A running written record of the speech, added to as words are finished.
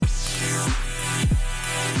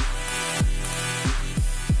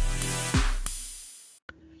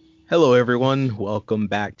Hello, everyone. Welcome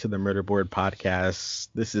back to the Murder Board Podcast.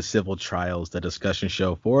 This is Civil Trials, the discussion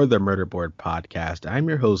show for the Murder Board Podcast. I'm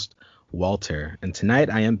your host, Walter, and tonight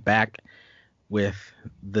I am back with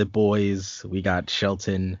the boys. We got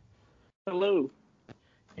Shelton. Hello.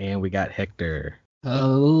 And we got Hector.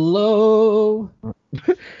 Hello.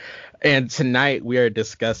 And tonight we are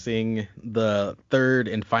discussing the third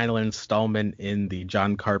and final installment in the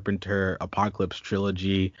John Carpenter Apocalypse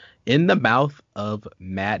trilogy, In the Mouth of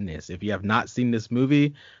Madness. If you have not seen this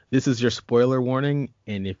movie, this is your spoiler warning.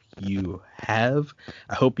 And if you have,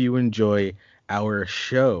 I hope you enjoy our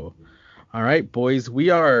show. All right, boys, we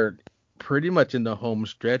are pretty much in the home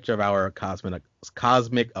stretch of our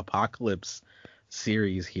cosmic apocalypse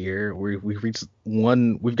series here. We've reached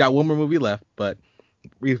we've got one more movie left, but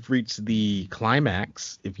we've reached the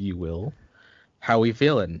climax, if you will. How are we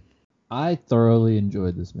feeling? I thoroughly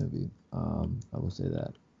enjoyed this movie. I will say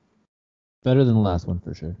that. Better than the last one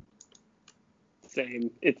for sure. Same.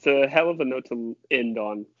 It's a hell of a note to end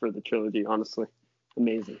on for the trilogy, honestly.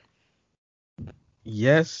 Amazing.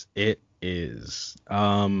 Yes, it is.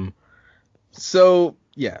 So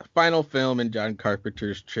yeah, final film in John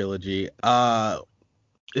Carpenter's trilogy.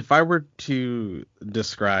 If I were to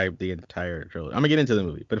describe the entire trilogy, I'm gonna get into the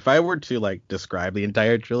movie, but if I were to describe the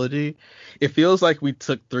entire trilogy, it feels like we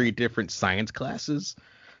took 3 different science classes.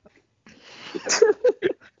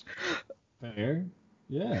 Fair?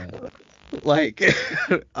 Yeah.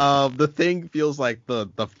 The Thing feels like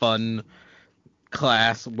the fun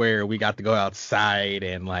class where we got to go outside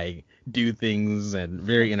and do things and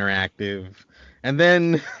very interactive. And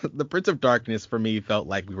then the Prince of Darkness for me felt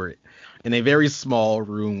like we were in a very small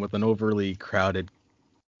room with an overly crowded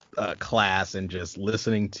class and just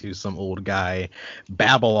listening to some old guy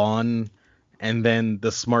babble on, and then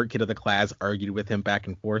the smart kid of the class argued with him back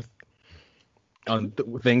and forth on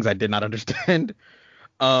things I did not understand.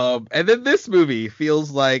 And then this movie feels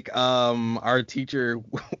like our teacher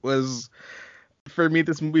was... For me,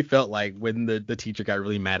 this movie felt like when the teacher got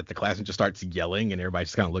really mad at the class and just starts yelling and everybody's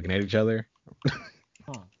just kind of looking at each other.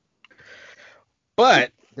 Huh.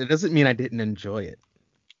 But it doesn't mean I didn't enjoy it.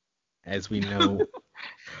 As we know,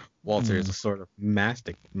 Walter is a sort of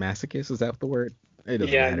masochist. Is that the word? It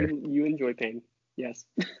doesn't matter. You enjoy pain. Yes.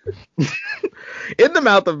 In the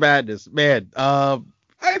Mouth of Madness, man. I'll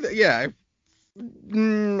get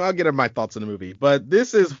into my thoughts on the movie, but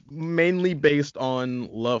this is mainly based on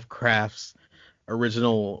Lovecraft's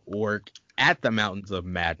original work, At the Mountains of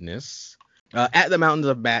Madness. At the Mountains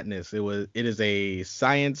of Madness, it is a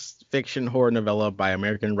science fiction horror novella by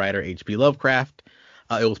American writer H.P. Lovecraft.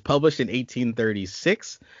 It was published in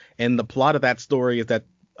 1836, and the plot of that story is that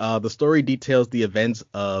the story details the events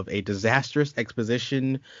of a disastrous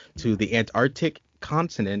expedition to the Antarctic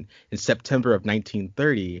continent in September of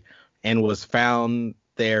 1930, and was found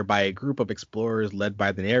there by a group of explorers led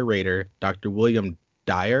by the narrator, Dr. William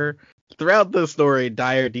Dyer. Throughout the story,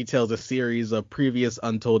 Dyer details a series of previous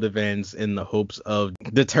untold events in the hopes of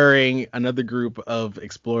deterring another group of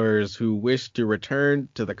explorers who wish to return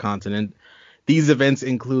to the continent. These events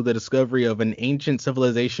include the discovery of an ancient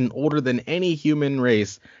civilization older than any human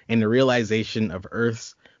race and the realization of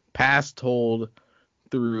Earth's past told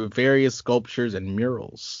through various sculptures and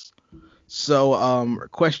murals. So,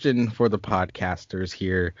 question for the podcasters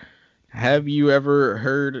here. Have you ever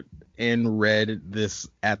heard and read this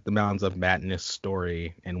At the Mountains of Madness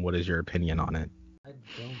story, and what is your opinion on it? I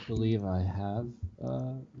don't believe I have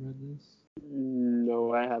read this.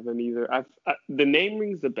 No, I haven't either. The name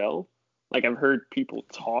rings a bell. I've heard people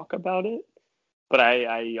talk about it, but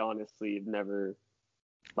I honestly have never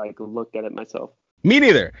looked at it myself. Me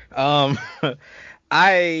neither.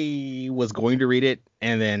 I was going to read it,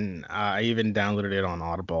 and then I even downloaded it on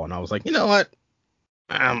Audible, and I was like, you know what?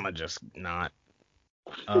 I'm just not.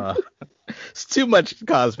 It's too much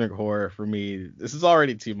cosmic horror for me. This is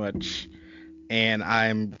already too much, and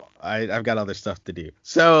I've got other stuff to do.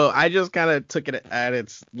 So I just kind of took it at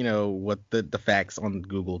its, what the facts on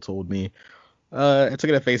Google told me. I took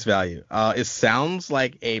it at face value. It sounds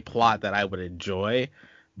like a plot that I would enjoy,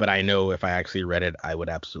 but I know if I actually read it, I would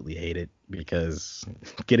absolutely hate it, because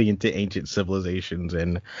getting into ancient civilizations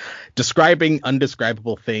and describing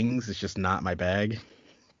undescribable things is just not my bag.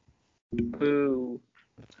 Boo.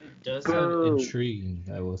 It does sound intriguing,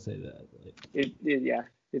 I will say that.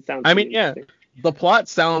 It sounds. I mean, yeah, the plot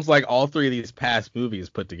sounds like all 3 of these past movies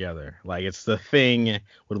put together. It's The Thing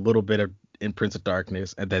with a little bit of in Prince of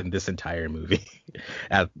Darkness, and then this entire movie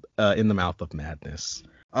In the Mouth of Madness.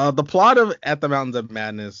 The plot of At the Mountains of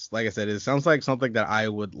Madness, like I said, it sounds like something that I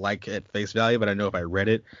would like at face value, but I know if I read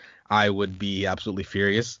it, I would be absolutely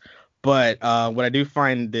furious. But what I do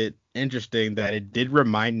find it interesting that it did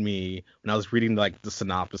remind me when I was reading like the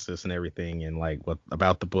synopsis and everything and like what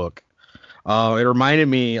about the book. It reminded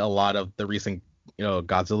me a lot of the recent,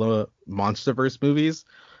 Godzilla MonsterVerse movies.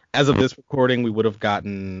 As of this recording, we would have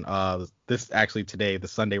gotten this actually today, the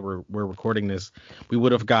Sunday we're recording this, we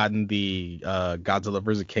would have gotten the Godzilla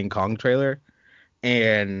vs King Kong trailer.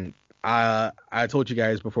 And I told you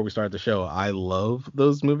guys before we started the show, I love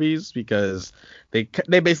those movies because they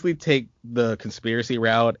basically take the conspiracy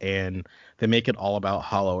route and they make it all about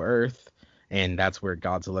Hollow Earth, and that's where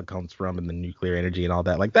Godzilla comes from and the nuclear energy and all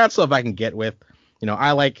that. Like that stuff I can get with.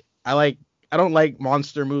 I don't like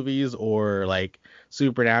monster movies or like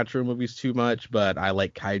supernatural movies too much, but I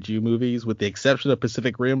like kaiju movies with the exception of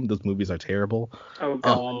Pacific Rim. Those movies are terrible. Oh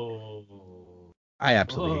God. Oh. I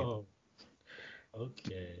absolutely hate them. Oh.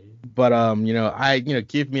 Okay. But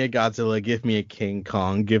give me a Godzilla, give me a King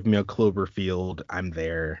Kong, give me a Cloverfield, I'm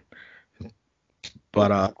there.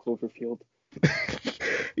 But Cloverfield.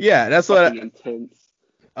 yeah, that's what. Fucking intense.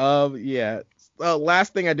 Yeah.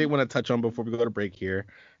 Last thing I did want to touch on before we go to break here.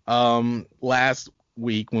 Last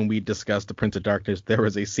week when we discussed The Prince of Darkness, there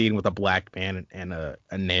was a scene with a black man and a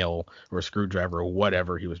nail or a screwdriver or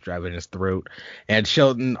whatever he was driving in his throat, and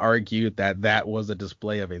Shelton argued that was a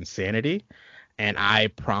display of insanity. And I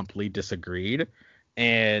promptly disagreed.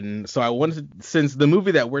 And so I wanted, since the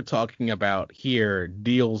movie that we're talking about here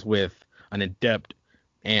deals with an adept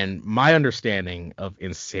and my understanding of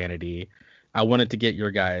insanity, I wanted to get your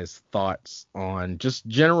guys' thoughts on just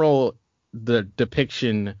the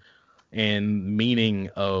depiction and meaning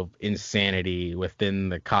of insanity within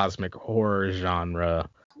the cosmic horror genre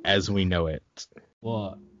as we know it.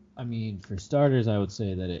 Well, I mean, for starters, I would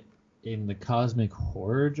say that in the cosmic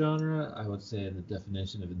horror genre, I would say the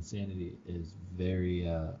definition of insanity is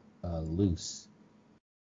very loose,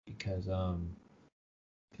 because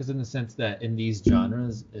in the sense that in these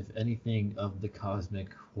genres, if anything of the cosmic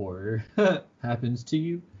horror happens to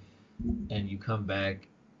you, and you come back,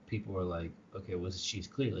 people are like, okay, well, she's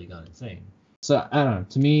clearly gone insane. So I don't know.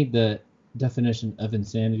 To me, the definition of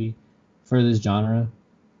insanity for this genre,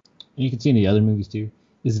 and you can see in the other movies too,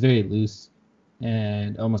 is very loose.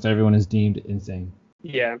 And almost everyone is deemed insane.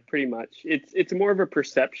 Yeah, pretty much. It's more of a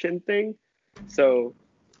perception thing. So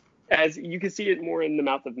as you can see it more in The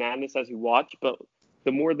Mouth of Madness as you watch, but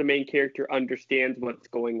the more the main character understands what's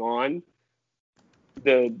going on,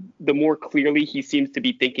 the more clearly he seems to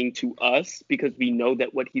be thinking to us, because we know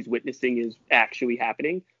that what he's witnessing is actually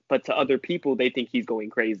happening. But to other people, they think he's going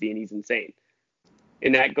crazy and he's insane.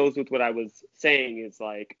 And that goes with what I was saying, is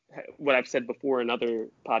like what I've said before in other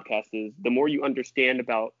podcasts, is the more you understand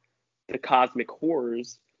about the cosmic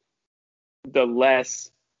horrors, the less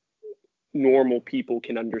normal people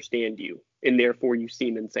can understand you, and therefore you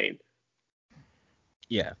seem insane.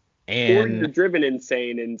 Yeah. Or And you're driven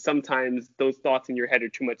insane, and sometimes those thoughts in your head are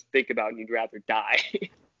too much to think about and you'd rather die.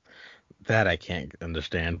 that I can't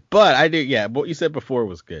understand. But I do, yeah, what you said before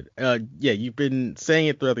was good. Yeah, you've been saying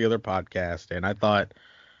it throughout the other podcast, and I thought,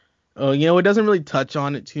 it doesn't really touch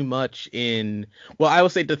on it too much I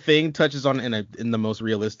would say The Thing touches on it in the most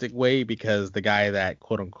realistic way, because the guy that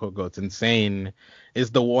quote unquote goes insane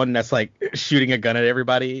is the one that's like shooting a gun at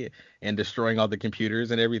everybody and destroying all the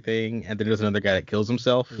computers and everything, and then there's another guy that kills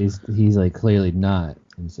himself. He's like clearly not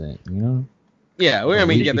insane, you know? Yeah, well, I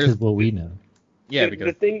mean, yeah, because what we know. Yeah, the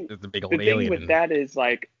because thing, there's the big the old thing alien. with that is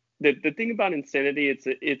like the thing about insanity,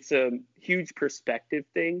 it's a huge perspective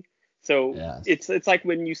thing. So Yes. it's like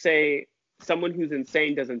when you say someone who's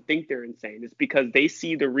insane doesn't think they're insane, it's because they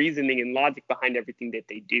see the reasoning and logic behind everything that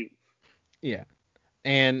they do. Yeah.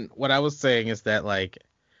 And what I was saying is that, like,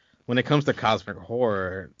 when it comes to cosmic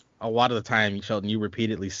horror, a lot of the time, Shelton, you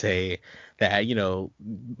repeatedly say that,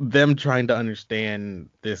 them trying to understand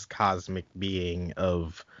this cosmic being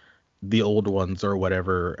of the old ones or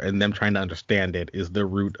whatever, and them trying to understand it is the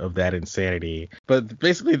root of that insanity. But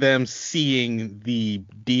basically them seeing the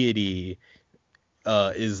deity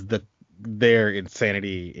is their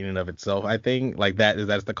insanity in and of itself. I think like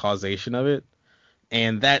that's the causation of it.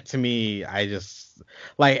 And that, to me, I just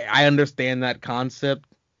like, I understand that concept,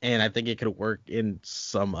 and I think it could work in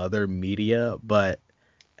some other media, but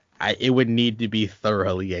it would need to be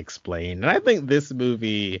thoroughly explained. And I think this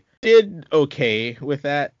movie did okay with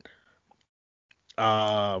that.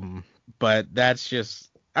 But that's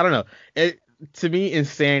just, I don't know. To me,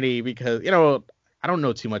 insanity, because I don't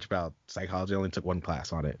know too much about psychology. I only took one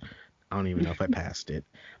class on it. I don't even know if I passed it.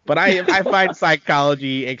 But I find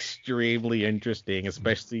psychology extremely interesting,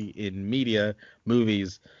 especially in media,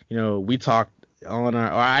 movies. We talked on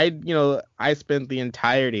our, or I spent the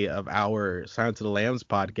entirety of our Silence of the Lambs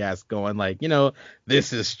podcast going like,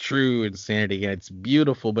 this is true insanity and it's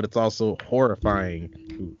beautiful, but it's also horrifying.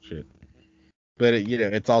 Ooh, shit. But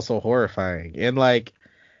it's also horrifying. And like,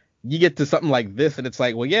 you get to something like this and it's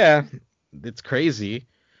like, well, yeah, it's crazy,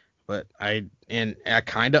 but I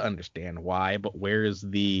kind of understand why, but where's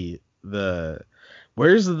the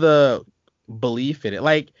belief in it?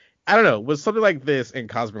 Like, I don't know, with something like this and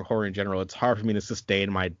cosmic horror in general, it's hard for me to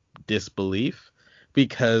sustain my disbelief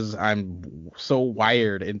because I'm so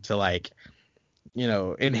wired into like,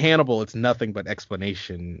 in Hannibal, it's nothing but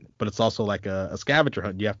explanation, but it's also like a scavenger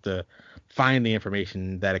hunt. You have to find the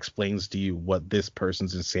information that explains to you what this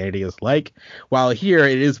person's insanity is like. While here,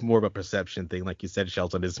 it is more of a perception thing. Like you said,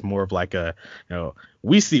 Shelton, it's more of like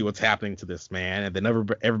we see what's happening to this man, and then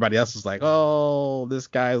everybody else is like, oh, this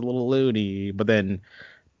guy's a little loony. But then,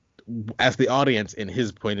 as the audience, in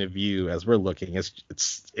his point of view, as we're looking,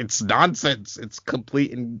 it's nonsense. It's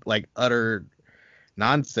complete and like utter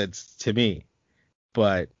nonsense to me.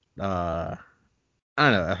 But I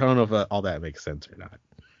don't know. I don't know if all that makes sense or not.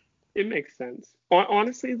 It makes sense.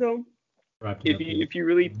 Honestly, though, if you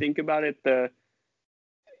really think about it, the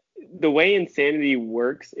way insanity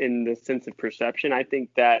works in the sense of perception, I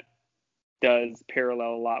think that does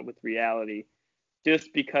parallel a lot with reality.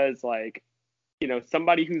 Just because, like,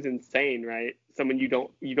 somebody who's insane, right? Someone you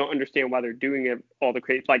don't understand why they're doing it, all the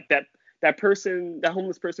crazy, like that person, that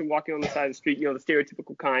homeless person walking on the side of the street, the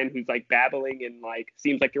stereotypical kind who's like babbling and like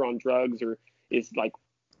seems like they're on drugs or is like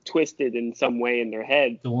twisted in some way in their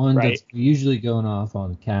head. The one right? That's usually going off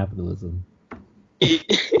on capitalism.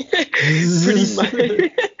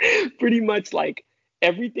 Pretty much like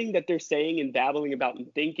everything that they're saying and babbling about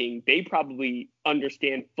and thinking, they probably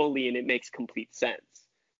understand fully and it makes complete sense.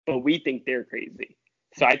 But we think they're crazy.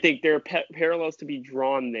 So I think there are parallels to be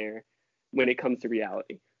drawn there when it comes to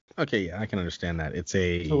reality. Okay, yeah, I can understand that. It's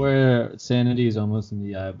So where sanity is almost in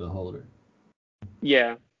the eye of the beholder.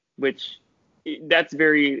 Yeah, which that's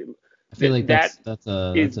very. I feel like that's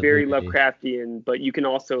very Lovecraftian, but you can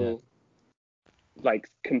also like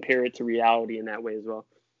compare it to reality in that way as well.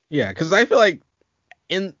 Yeah, because I feel like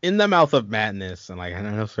in the mouth of madness, and like I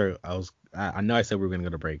know I said we were gonna go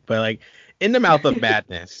to break, but like in the mouth of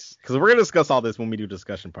madness, because we're gonna discuss all this when we do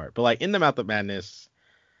discussion part, but like in the mouth of madness,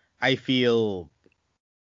 I feel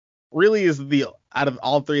really is the out of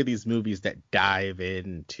all three of these movies that dive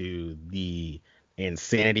into the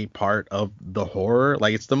insanity part of the horror.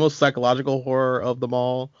 Like it's the most psychological horror of them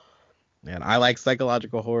all. And I like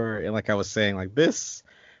psychological horror. And like I was saying, like this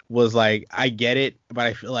was like, I get it, but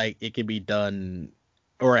I feel like it can be done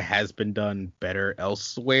or it has been done better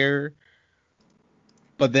elsewhere.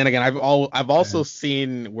 But then again, I've also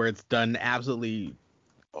seen where it's done absolutely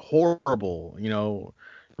horrible.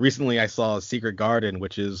 Recently I saw Secret Garden,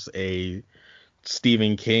 which is a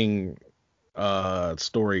Stephen King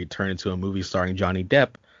story turned into a movie starring Johnny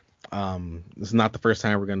Depp. This is not the first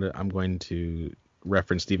time I'm going to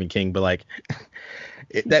reference Stephen King, but like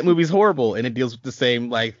that movie's horrible and it deals with the same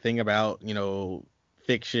like thing about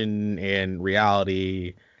fiction and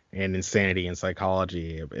reality and insanity and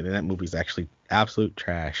psychology, and that movie's actually absolute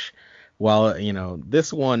trash. While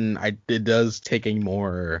this one it does take a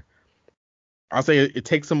more, I'll say it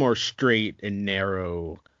takes a more straight and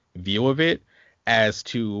narrow view of it, as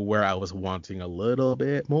to where I was wanting a little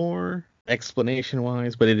bit more explanation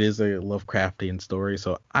wise, but it is a Lovecraftian story,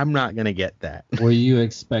 so I'm not gonna get that. Were you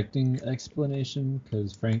expecting explanation?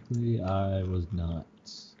 Because frankly, I was not.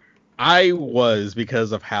 I was,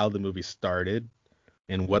 because of how the movie started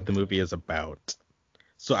and what the movie is about.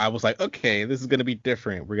 So I was like, okay, this is gonna be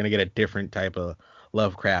different. We're gonna get a different type of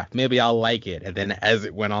Lovecraft. Maybe I'll like it. And then as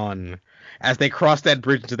it went on, as they crossed that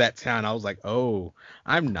bridge into that town, I was like, oh,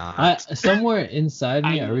 I'm not. Somewhere inside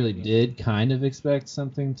me, I really did kind of expect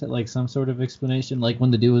something to like some sort of explanation. Like when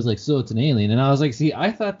the dude was like, so it's an alien. And I was like, see,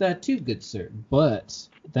 I thought that too, good sir. But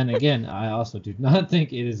then again, I also do not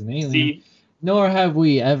think it is an alien. See? Nor have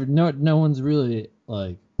we ever, no one's really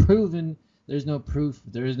like proven. There's no proof.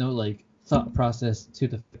 There is no like thought process to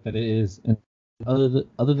the fact that it is. And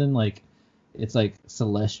other than like, it's like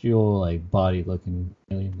celestial, like body looking,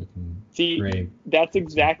 alien looking. See, gray. That's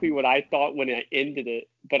exactly what I thought when I ended it.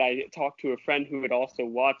 But I talked to a friend who had also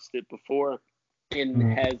watched it before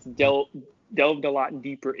and has delved a lot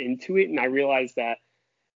deeper into it. And I realized that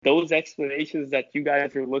those explanations that you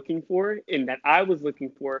guys are looking for and that I was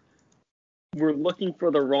looking for, were looking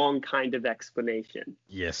for the wrong kind of explanation.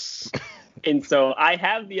 Yes. And so I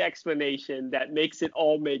have the explanation that makes it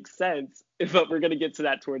all make sense, but we're going to get to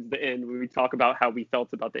that towards the end when we talk about how we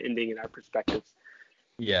felt about the ending and our perspectives.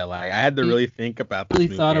 Yeah, like I had to It- really think about this really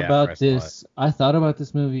movie thought after about I saw it. this. I thought about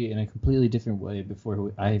this movie in a completely different way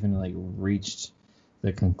before I even like reached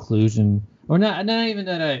the conclusion, or not even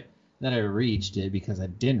that I reached it, because I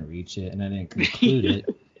didn't reach it and I didn't conclude it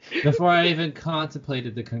before I even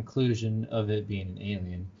contemplated the conclusion of it being an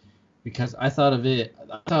alien, because I thought of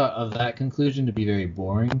that conclusion to be very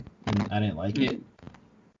boring and I didn't like it.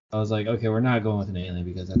 I was like, okay, we're not going with an alien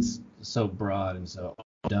because that's so broad and so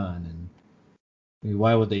done, and I mean,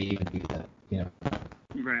 why would they even do that? You know,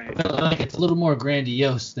 Right. I felt like it's a little more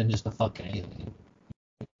grandiose than just a fucking alien.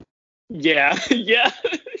 Yeah, yeah,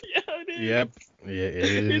 yeah, it is. Yep. Yeah, it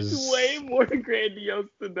is. It's way more grandiose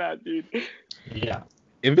than that, dude. Yeah.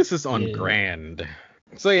 Emphasis on Yeah. grand.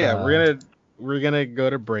 So yeah, we're gonna go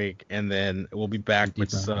to break, and then we'll be back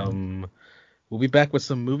with Deep down.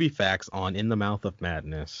 some movie facts on In the Mouth of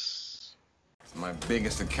Madness. My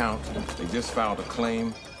biggest account. They just filed a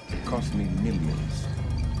claim. It cost me millions.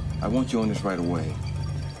 I want you on this right away.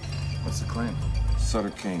 What's the claim? Sutter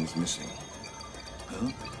Kane's missing.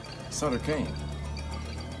 Who? Sutter Kane.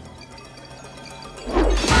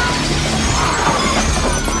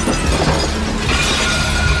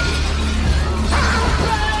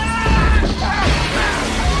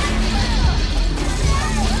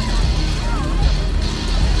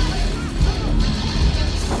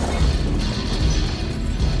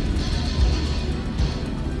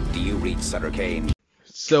 Do you read Sutter Kane?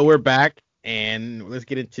 So we're back, and let's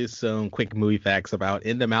get into some quick movie facts about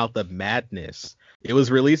In the Mouth of Madness. It was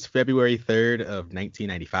released February 3rd of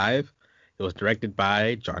 1995. It was directed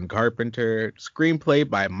by John Carpenter, screenplay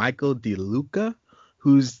by Michael DeLuca,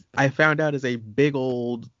 who's I found out is a big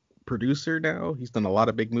old producer now. He's done a lot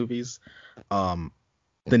of big movies, the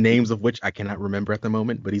names of which I cannot remember at the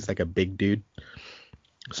moment, but he's like a big dude.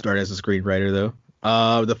 Started as a screenwriter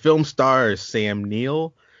though. The film stars Sam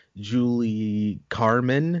Neill, Julie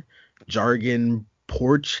Carmen, Jargon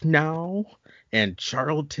Porchnow, and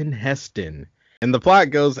Charlton Heston. And the plot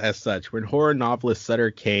goes as such. When horror novelist Sutter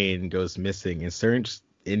Kane goes missing, insurance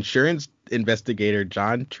investigator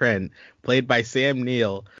John Trent, played by Sam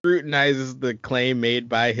Neill, scrutinizes the claim made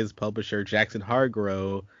by his publisher Jackson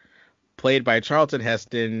Hargrove, played by Charlton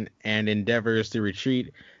Heston, and endeavors to retrieve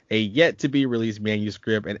a yet-to-be-released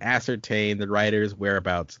manuscript and ascertain the writer's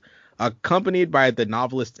whereabouts. Accompanied by the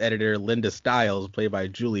novelist's editor Linda Stiles, played by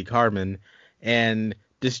Julie Carmen, and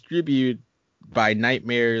distributed by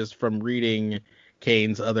Nightmares from reading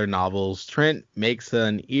Kane's other novels, Trent makes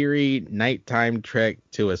an eerie nighttime trek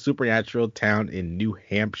to a supernatural town in New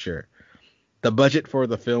Hampshire. The budget for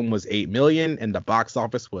the film was $8 million, and the box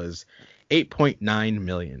office was $8.9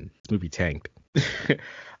 million. This movie tanked.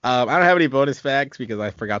 I don't have any bonus facts because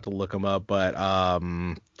I forgot to look them up, but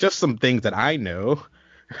just some things that I know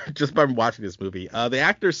just by watching this movie. The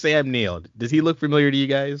actor Sam Neill, does he look familiar to you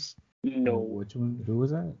guys? No. Which one? Who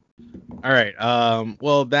was that? All right.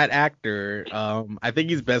 Well, that actor, I think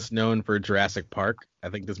he's best known for Jurassic Park. I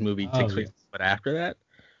think this movie takes place, but after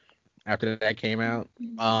that came out,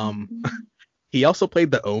 he also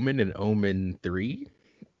played the Omen in Omen 3.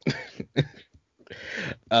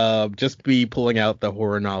 Just be pulling out the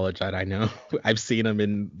horror knowledge that I know. I've seen him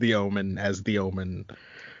in The Omen as the Omen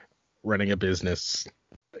running a business.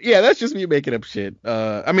 Yeah, that's just me making up shit.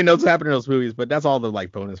 I mean, those happen in those movies, but that's all the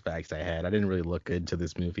like bonus facts I had. I didn't really look into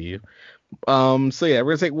this movie. So yeah,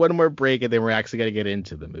 we're gonna take one more break and then we're actually gonna get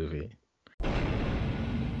into the movie.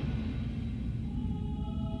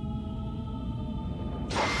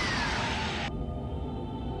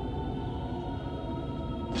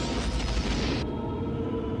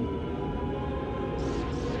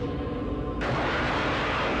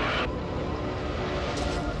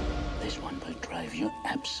 This one will drive you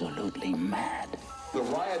absolutely mad. The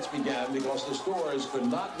riots began because the stores could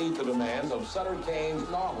not meet the demands of Sutter Kane's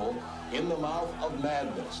novel, In the Mouth of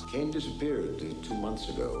Madness. Kane disappeared 2 months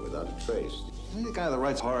ago without a trace. Isn't he the guy that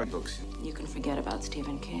writes horror books? You can forget about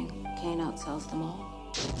Stephen King. Kane outsells them all.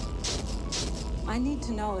 I need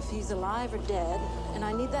to know if he's alive or dead, and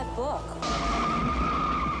I need that book.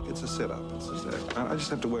 It's a setup. I just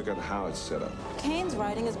have to work out how it's set up. Kane's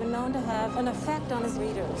writing has been known to have an effect on his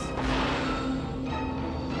readers.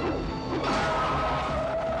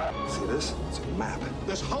 See this? It's a map.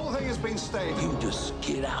 This whole thing has been staged. You just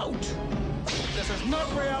get out. This is not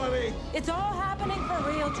reality. It's all happening for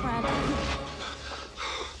real, Trent.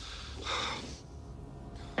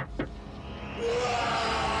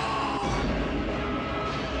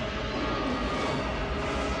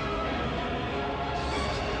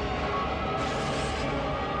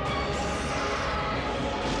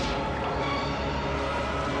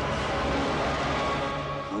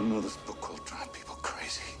 I know this book will drive people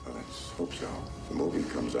crazy. Well, let's hope so. The movie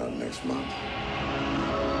comes out next month.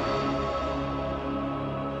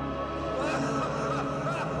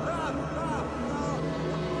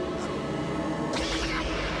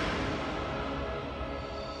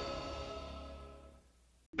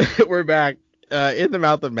 We're back in the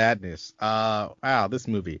mouth of madness. Wow, this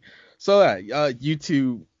movie. So you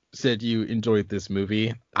two said you enjoyed this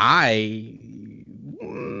movie.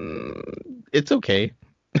 It's okay.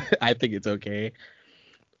 I think it's okay.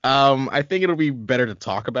 I think it'll be better to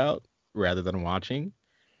talk about rather than watching.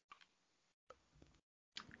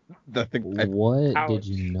 What Ouch. did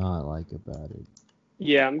you not like about it?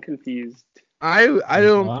 Yeah, I'm confused. I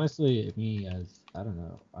don't. Honestly, I don't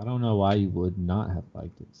know. I don't know why you would not have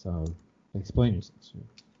liked it. So explain yourself. Sir.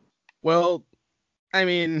 Well, I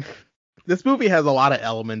mean, this movie has a lot of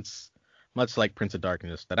elements, much like Prince of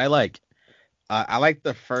Darkness, that I like. I like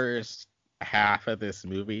the first half of this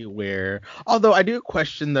movie where, although I do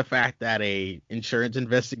question the fact that a insurance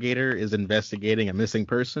investigator is investigating a missing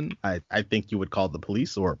person. I think you would call the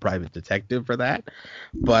police or a private detective for that.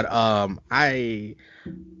 But I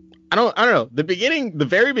don't know. The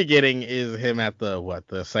very beginning is him at the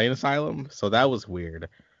insane asylum. So that was weird,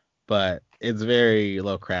 but it's very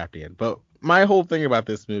Lovecraftian. But my whole thing about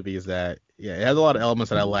this movie is that, yeah, it has a lot of elements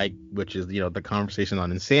that I like, which is, the conversation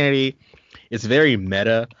on insanity. It's very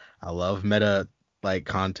meta. I love meta like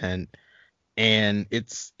content, and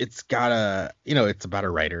it's got it's about a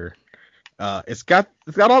writer. It's got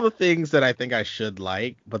all the things that I think I should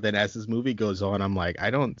like, but then as this movie goes on, I'm like,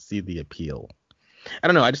 I don't see the appeal. I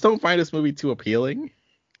don't know. I just don't find this movie too appealing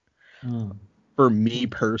for me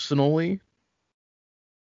personally.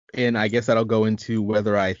 And I guess that'll go into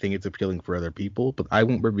whether I think it's appealing for other people, but I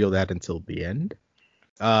won't reveal that until the end.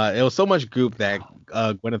 It was so much goop that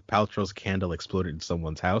Gwyneth Paltrow's candle exploded in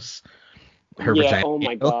someone's house. Her vagina Oh my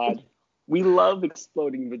candle. God. We love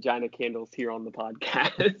exploding vagina candles here on the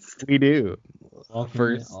podcast. We do.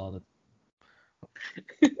 First, all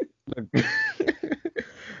the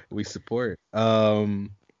we support.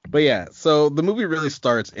 But yeah, so the movie really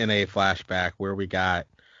starts in a flashback where we got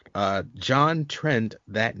John Trent.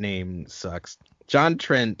 That name sucks. John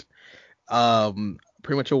Trent,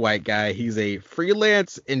 pretty much a white guy. He's a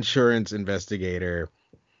freelance insurance investigator.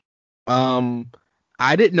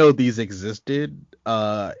 I didn't know these existed.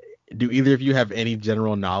 Do either of you have any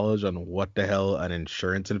general knowledge on what the hell an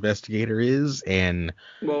insurance investigator is? And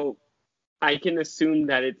Well, I can assume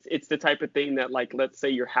that it's the type of thing that, like, let's say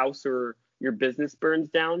your house or your business burns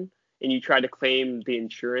down and you try to claim the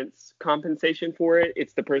insurance compensation for it.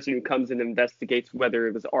 It's the person who comes and investigates whether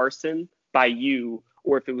it was arson by you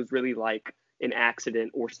or if it was really like an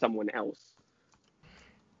accident or someone else.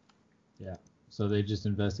 Yeah. So they just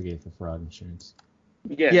investigate for fraud insurance.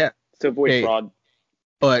 Yeah. To avoid fraud.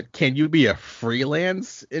 But can you be a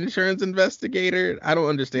freelance insurance investigator? I don't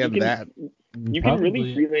understand that. You can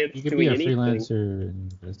really freelance. You could be a freelancer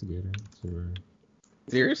investigator.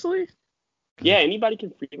 Seriously? Yeah, anybody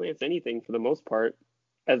can freelance anything for the most part,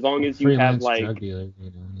 as long as you have like. Drug dealer,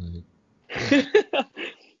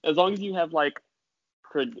 As long as you have like,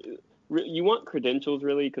 you want credentials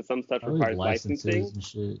really, because some stuff requires licensing. And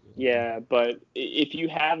shit. Yeah, but if you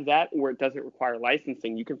have that where it doesn't require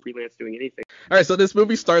licensing, you can freelance doing anything. All right, so this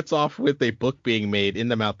movie starts off with a book being made, In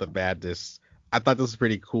the Mouth of Madness. I thought this was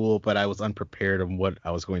pretty cool, but I was unprepared on what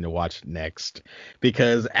I was going to watch next,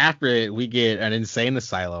 because after it we get an insane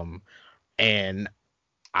asylum, and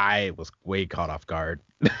I was way caught off guard.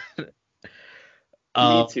 Me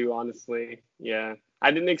too, honestly. Yeah,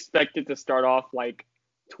 I didn't expect it to start off like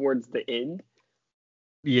towards the end.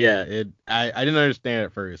 Yeah, I didn't understand it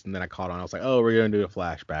at first, and then I caught on. I was like, oh, we're gonna do a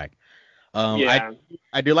flashback. Yeah.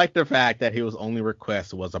 I do like the fact that his only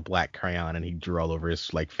request was a black crayon, and he drew all over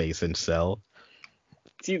his like face and cell.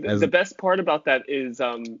 See, the best part about that is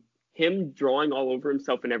him drawing all over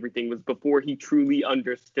himself and everything was before he truly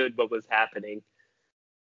understood what was happening.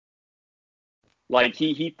 Like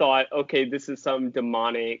he thought, okay, this is some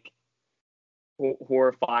demonic,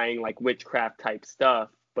 horrifying, like witchcraft type stuff,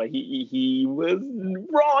 but he was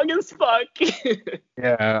wrong as fuck.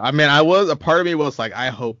 Yeah, I mean, a part of me was like, I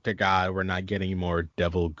hope to God we're not getting more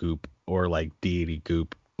devil goop or like deity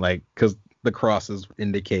goop, like, because the crosses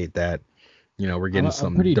indicate that, we're getting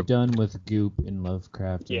I'm pretty done with goop in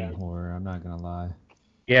Lovecraft and horror. I'm not gonna lie.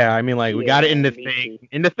 Yeah, I mean, like, we got it in the thing.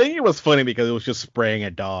 In the thing, it was funny because it was just spraying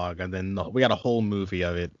a dog, and then we got a whole movie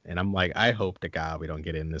of it. And I'm like, I hope to God we don't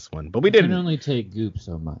get it in this one, but we didn't. You can only take goop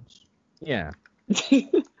so much. Yeah.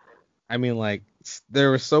 I mean, like,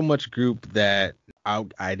 there was so much goop that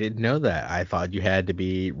I didn't know that. I thought you had to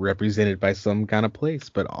be represented by some kind of place,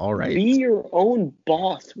 but all right. Be your own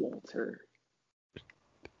boss, Walter.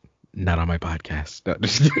 Not on my podcast. No,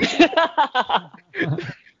 just kidding.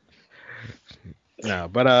 No,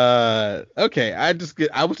 but okay. I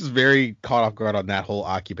was just very caught off guard on that whole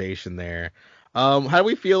occupation there. How do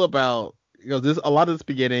we feel about this? A lot of this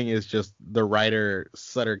beginning is just the writer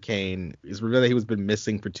Sutter Kane is revealed that he was been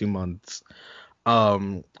missing for 2 months.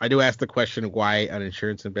 I do ask the question why an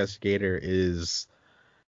insurance investigator is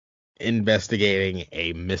investigating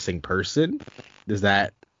a missing person. Is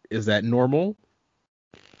that normal?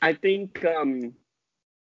 I think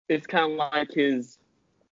it's kind of like his.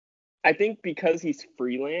 I think because he's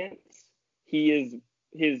freelance, his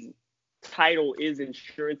title is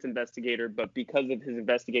insurance investigator, but because of his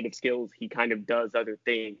investigative skills, he kind of does other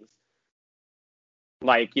things.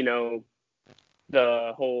 Like, the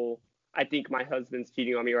whole I think my husband's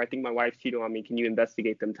cheating on me or I think my wife's cheating on me, can you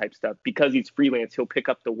investigate them type stuff. Because he's freelance, he'll pick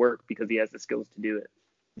up the work because he has the skills to do it.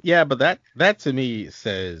 Yeah, but that to me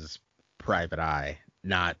says private eye,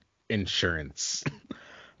 not insurance.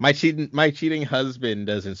 My cheating husband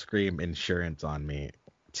doesn't scream insurance on me.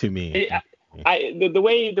 To me, the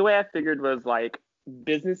way I figured was like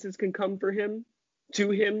businesses can come to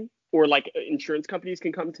him, or like insurance companies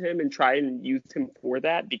can come to him and try and use him for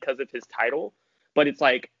that because of his title. But it's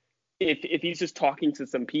like if he's just talking to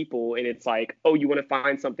some people and it's like, oh, you want to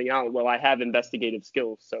find something out? Well, I have investigative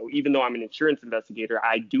skills, so even though I'm an insurance investigator,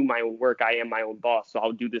 I do my own work. I am my own boss, so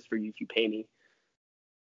I'll do this for you if you pay me.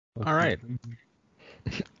 All right.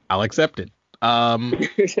 I'll accept it.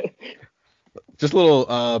 Just a little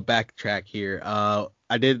backtrack here.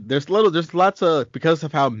 There's lots of, because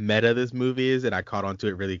of how meta this movie is, and I caught on to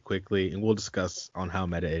it really quickly, and we'll discuss on how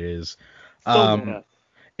meta it is. Meta.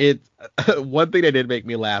 One thing that did make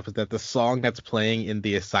me laugh is that the song that's playing in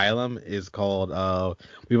the asylum is called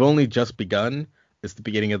We've Only Just Begun. It's the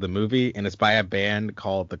beginning of the movie, and it's by a band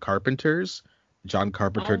called The Carpenters. John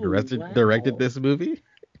Carpenter directed this movie.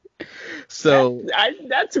 So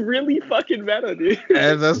that's really fucking meta, dude.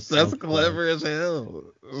 And that's clever as hell.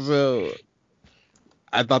 So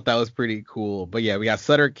I thought that was pretty cool. But yeah, we got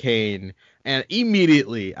Sutter Kane, and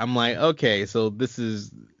immediately I'm like, okay, so this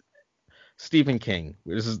is Stephen King.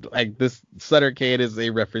 This Sutter Kane is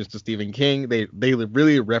a reference to Stephen King. They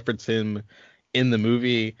really reference him in the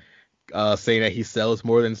movie, saying that he sells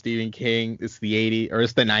more than Stephen King. It's the 80s or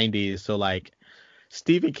it's the 90s, so like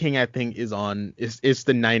Stephen King, I think, it's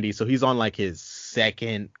the 90s, so he's on like his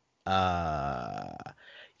second. I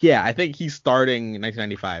think he's starting in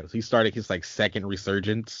 1995. So he's starting his like second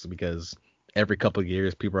resurgence because every couple of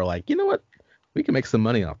years people are like, you know what, we can make some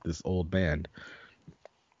money off this old band.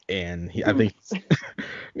 And I think,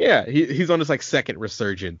 he's on his like second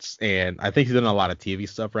resurgence, and I think he's done a lot of TV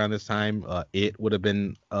stuff around this time. It would have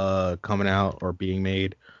been coming out or being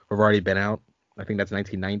made, or already been out. I think that's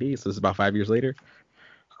 1990, so this is about 5 years later.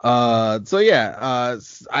 I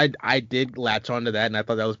did latch onto that, and I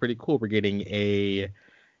thought that was pretty cool. We're getting a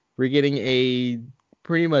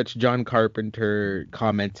pretty much John Carpenter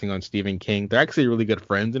commenting on Stephen King. They're actually really good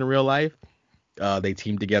friends in real life. They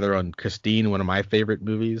teamed together on Christine, one of my favorite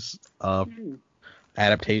movies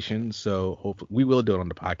adaptations. So hopefully we will do it on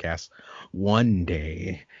the podcast one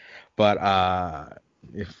day. But I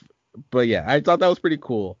thought that was pretty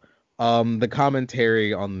cool. The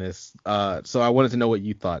commentary on this. So I wanted to know what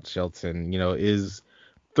you thought, Shelton. Is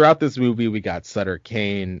throughout this movie we got Sutter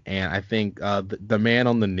Kane, and I think the man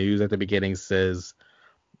on the news at the beginning says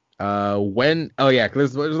there's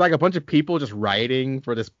like a bunch of people just writing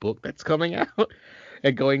for this book that's coming out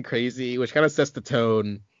and going crazy, which kind of sets the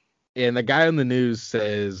tone. And the guy on the news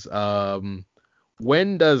says,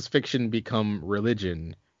 when does fiction become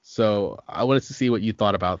religion? So I wanted to see what you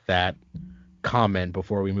thought about that comment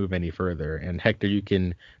before we move any further. And Hector, you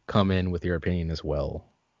can come in with your opinion as well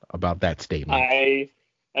about that statement. I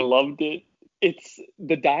loved it. It's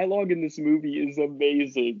the dialogue in this movie is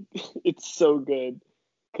amazing. It's so good.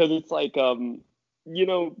 Because it's like,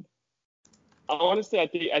 honestly, I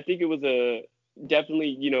think it was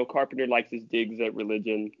definitely, Carpenter likes his digs at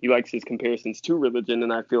religion. He likes his comparisons to religion,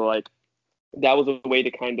 and I feel like that was a way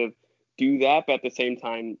to kind of do that, but at the same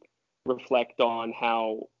time reflect on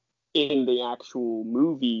how in the actual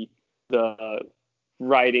movie the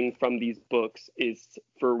writing from these books is,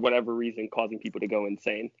 for whatever reason, causing people to go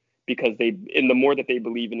insane. Because the more that they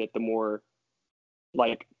believe in it, the more,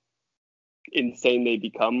 like, insane they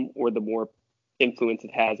become, or the more influence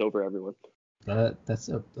it has over everyone. That's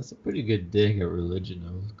a pretty good dig at religion.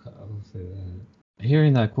 I will say that.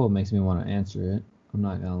 Hearing that quote makes me want to answer it. I'm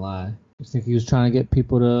not gonna lie. I think he was trying to get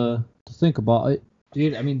people to think about it,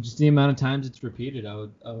 dude. I mean, just the amount of times it's repeated, I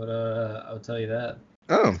would tell you that.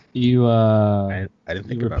 Oh. You I didn't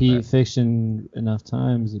think about that. Repeat fiction enough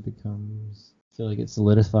times, it becomes feel like it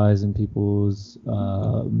solidifies in people's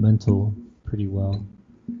mental pretty well.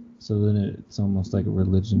 So then it's almost like a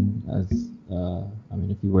religion, as I mean,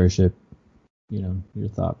 if you worship, your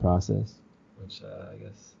thought process, which I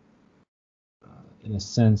guess, in a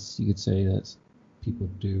sense, you could say that people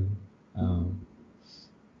do, in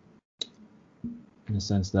a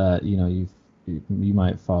sense that you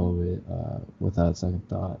might follow it without second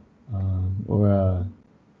thought, or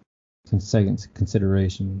second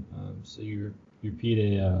consideration. So you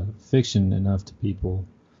repeat a fiction enough to people,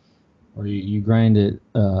 or you grind it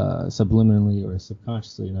subliminally or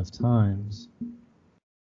subconsciously enough times.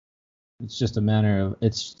 It's just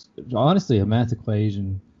it's honestly a math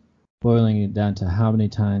equation, boiling it down to how many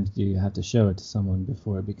times do you have to show it to someone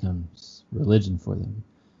before it becomes religion for them.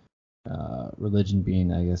 Religion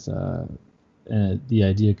being, I guess, the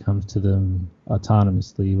idea comes to them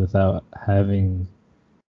autonomously without having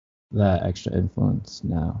that extra influence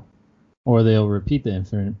now. Or they'll repeat the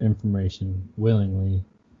information willingly,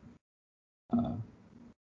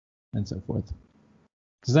 and so forth.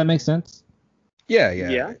 Does that make sense?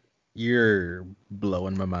 Yeah. You're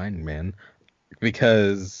blowing my mind, man.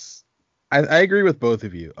 Because I agree with both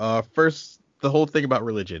of you. First, the whole thing about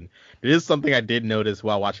religion. It is something I did notice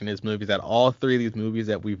while watching this movie, is that all three of these movies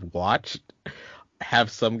that we've watched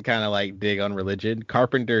have some kind of like dig on religion.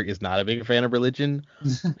 Carpenter is not a big fan of religion.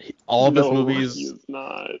 All of his movies. He is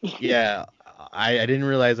not. Yeah, I didn't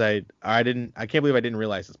realize I can't believe I didn't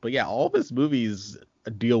realize this. But yeah, all of his movies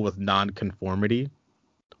deal with non-conformity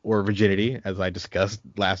or virginity, as I discussed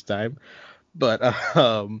last time. But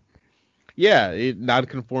yeah,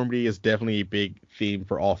 non-conformity is definitely a big theme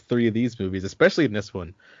for all three of these movies, especially in this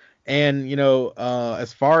one. And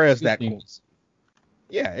as far as that,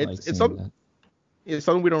 yeah, it's something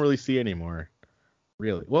we don't really see anymore,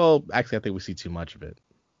 really. Well, actually, I think we see too much of it.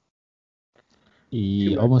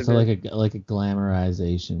 Almost like a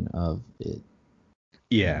glamorization of it.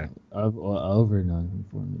 Yeah. Over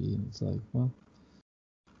non-conformity, and it's like, well,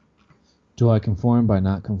 do I conform by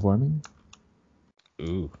not conforming?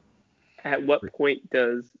 Ooh. At what point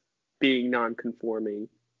does being non-conforming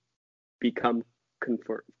become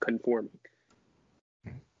conforming?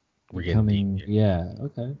 Becoming, yeah,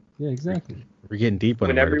 okay, yeah, exactly. We're getting deep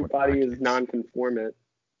when everybody is non-conformant,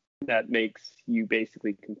 that makes you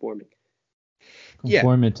basically conforming.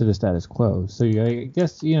 Conformant to the status quo. So I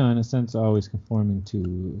guess, in a sense, always conforming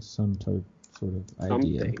to some sort of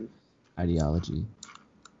ideology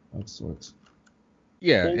of sorts.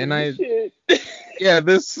 Yeah, Holy shit. Yeah,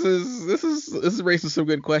 this is raising some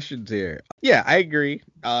good questions here. Yeah, I agree.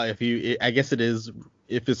 I guess it is,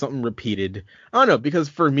 if it's something repeated. I don't know, because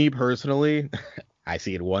for me personally, I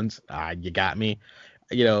see it once. You got me.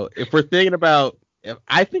 If we're thinking about,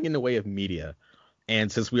 I think in the way of media,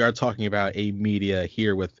 and since we are talking about a media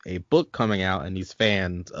here with a book coming out and these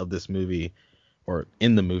fans of this movie or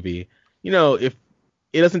in the movie, if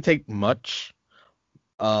it doesn't take much.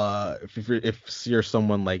 If you're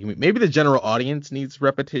someone like me, maybe the general audience needs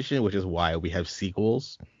repetition, which is why we have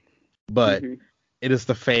sequels. But it is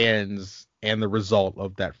the fans and the result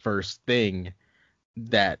of that first thing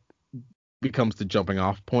that becomes the jumping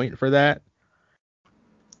off point for that.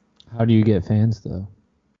 How do you get fans, though?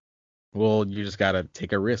 Well, you just gotta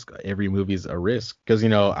take a risk. Every movie's a risk, because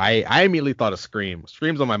I immediately thought of Scream.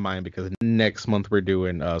 Scream's on my mind because next month we're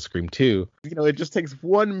doing Scream 2. It just takes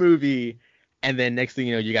one movie, and then next thing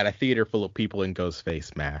you got a theater full of people in ghost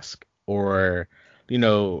face mask. Or and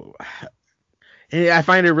I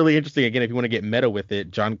find it really interesting. Again, if you want to get meta with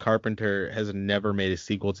it, John Carpenter has never made a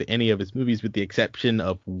sequel to any of his movies with the exception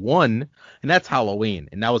of one, and that's Halloween.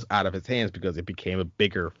 And that was out of his hands because it became a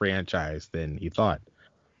bigger franchise than he thought.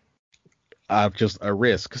 Just a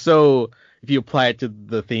risk. So if you apply it to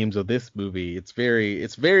the themes of this movie, it's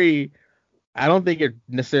very, I don't think it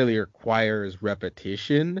necessarily requires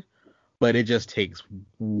repetition, but it just takes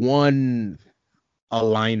one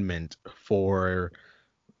alignment for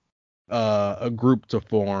a group to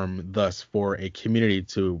form, thus for a community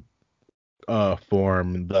to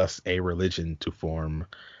form, thus a religion to form,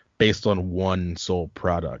 based on one sole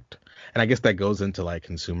product. And I guess that goes into like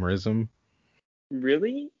consumerism.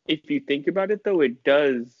 Really? If you think about it, though, it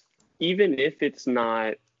does, even if it's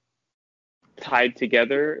not tied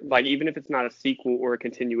together, like even if it's not a sequel or a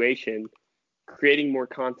continuation, creating more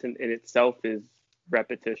content in itself is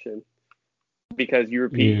repetition. Because you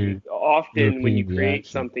repeat, often when you create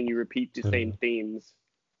something, you repeat the same themes.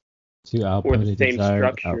 To output or the same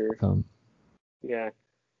structure. Outcome. Yeah.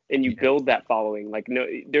 And you build that following. Like, no,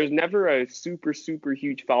 there's never a super, super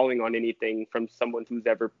huge following on anything from someone who's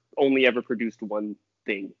only ever produced one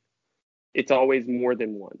thing. It's always more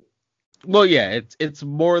than one. Well, yeah, it's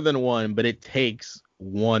more than one, but it takes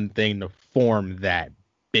one thing to form that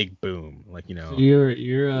big boom. Like, So you're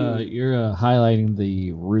highlighting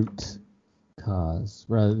the root cause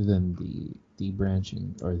rather than the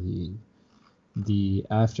branching or the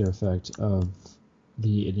after effect of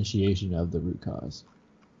the initiation of the root cause.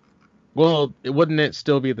 well, wouldn't it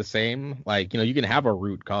still be the same? Like, you can have a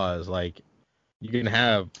root cause. Like, you can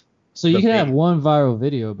have. So you the can have main- one viral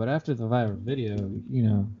video, but after the viral video,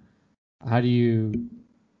 how do you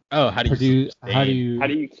Oh, how do you produce? sustain? How do you? How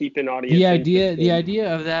do you keep an audience The interested?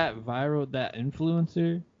 idea of that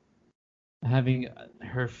influencer having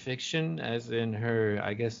her fiction as in her,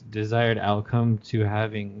 I guess, desired outcome to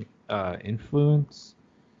having influence.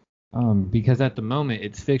 Because at the moment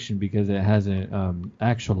it's fiction because it hasn't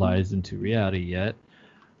actualized into reality yet.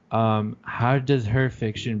 How does her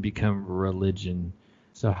fiction become religion?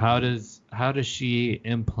 So how does she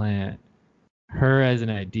implant her as an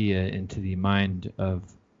idea into the mind of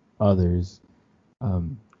others?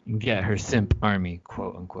 And get her simp army,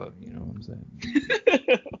 quote unquote. You know what I'm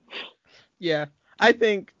saying? Yeah, I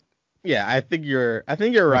think. Yeah, I think you're right on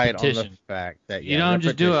the Repetition. fact that You don't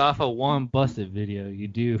just do it repetition. off of one busted video. You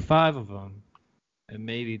do 5 of them, and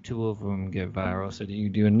maybe 2 of them get viral. So then you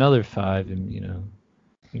do another 5, and you know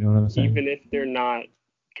what I'm saying. Even if they're not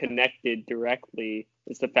connected directly,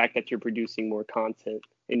 it's the fact that you're producing more content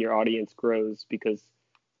and your audience grows because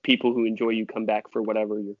people who enjoy you come back for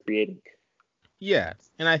whatever you're creating. Yeah,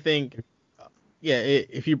 and I think,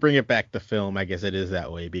 if you bring it back to film, I guess it is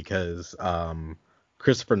that way because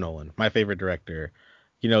Christopher Nolan, my favorite director,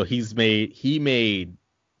 he made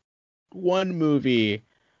one movie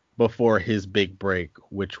before his big break,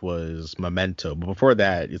 which was Memento. But before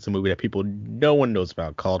that, it's a movie that no one knows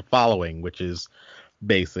about called Following, which is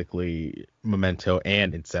basically Memento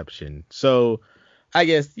and Inception. So I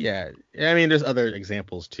guess, yeah. I mean, there's other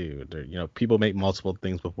examples too. People make multiple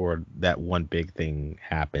things before that one big thing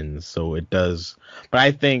happens. So it does. But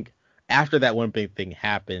I think after that one big thing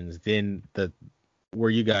happens, then where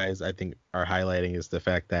you guys, I think, are highlighting is the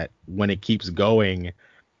fact that when it keeps going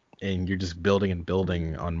and you're just building and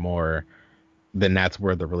building on more, then that's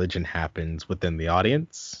where the religion happens within the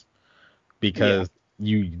audience because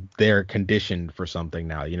they're conditioned for something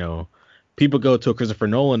now. People go to a Christopher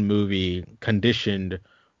Nolan movie conditioned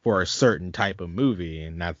for a certain type of movie,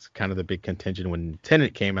 and that's kind of the big contention when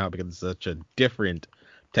Tenet came out because it's such a different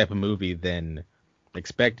type of movie than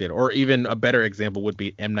expected. Or even a better example would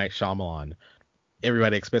be M. Night Shyamalan.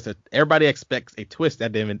 Everybody expects a twist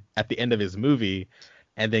at the end of his movie,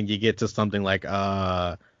 and then you get to something like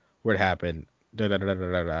what happened?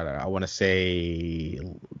 I want to say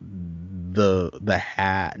the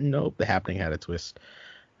hat. Nope, The Happening had a twist.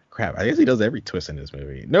 Crap, I guess he does every twist in this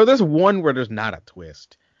movie. No, there's one where there's not a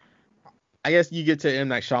twist. I guess you get to M.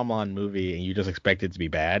 Night Shyamalan movie and you just expect it to be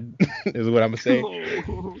bad, is what I'm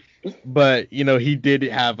saying. But, he did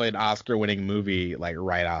have an Oscar-winning movie, like,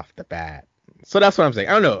 right off the bat. So that's what I'm saying.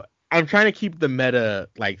 I don't know. I'm trying to keep the meta,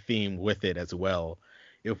 like, theme with it as well.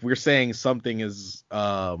 If we're saying something is,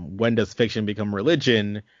 when does fiction become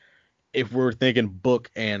religion, if we're thinking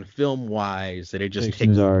book and film-wise, that it just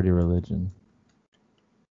Fiction is already religion.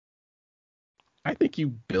 I think you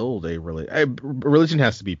build a religion. Religion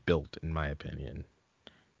has to be built, in my opinion.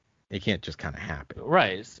 It can't just kind of happen.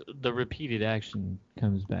 Right. So the repeated action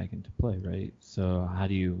comes back into play, right? So how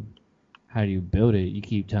do you build it? You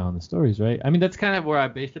keep telling the stories, right? I mean, that's kind of where I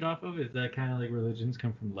based it off of. Is that kind of like religions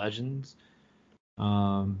come from legends,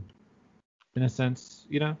 in a sense,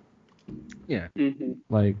 Yeah. Mm-hmm.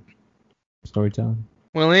 like storytelling.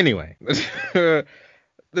 Well, anyway.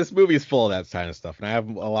 This movie's full of that kind of stuff, and I have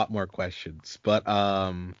a lot more questions. But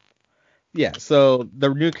yeah. So the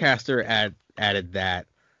new caster added that.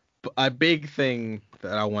 A big thing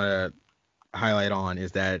that I want to highlight on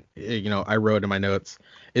is that I wrote in my notes: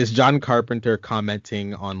 is John Carpenter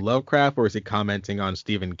commenting on Lovecraft or is he commenting on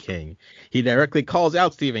Stephen King? He directly calls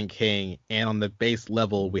out Stephen King, and on the base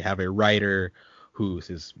level, we have a writer who's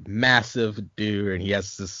this massive dude, and he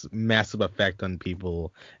has this massive effect on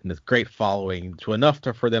people and this great following to enough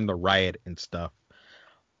for them to riot and stuff.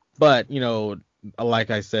 But,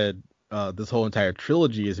 like I said, this whole entire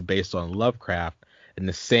trilogy is based on Lovecraft, and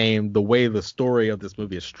the way the story of this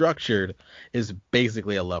movie is structured is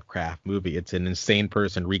basically a Lovecraft movie. It's an insane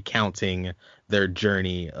person recounting their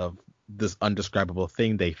journey of this undescribable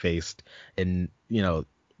thing they faced, and,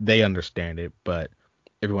 they understand it, but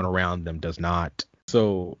everyone around them does not.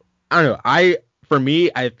 So I don't know. For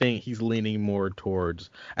me, I think he's leaning more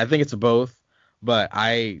towards. I think it's both, but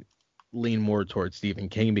I lean more towards Stephen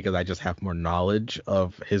King because I just have more knowledge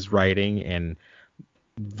of his writing and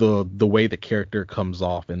the way the character comes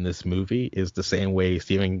off in this movie is the same way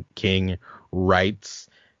Stephen King writes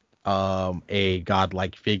a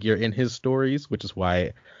godlike figure in his stories, which is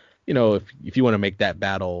why, if you want to make that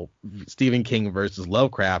battle Stephen King versus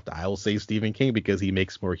Lovecraft, I will say Stephen King, because he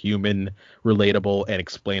makes more human, relatable, and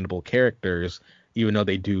explainable characters, even though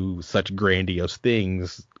they do such grandiose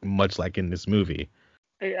things, much like in this movie.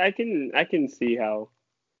 I can see how,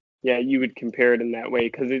 yeah, you would compare it in that way,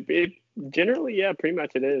 because it generally, yeah, pretty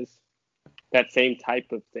much it is that same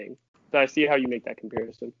type of thing. So I see how you make that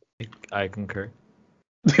comparison. I concur.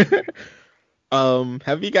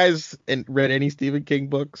 Have you guys read any Stephen King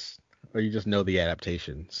books, or you just know the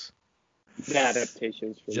adaptations? The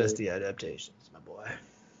adaptations. Just the adaptations, my boy.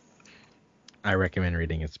 I recommend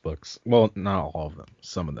reading his books. Well, not all of them.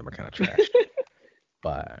 Some of them are kind of trash.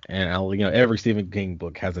 But every Stephen King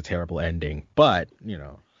book has a terrible ending. But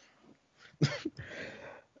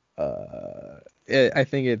I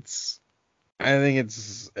think it's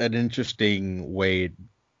an interesting way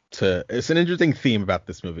to. It's an interesting theme about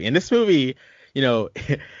this movie. And this movie,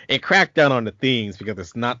 it cracked down on the themes because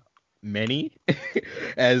it's not many,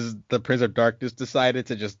 as the Prince of Darkness decided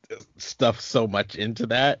to just stuff so much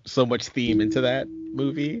theme into that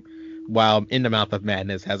movie, while In the Mouth of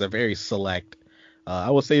Madness has a very select, I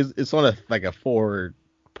will say it's on a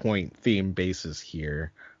 4-point theme basis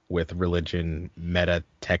here, with religion,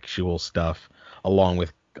 meta-textual stuff, along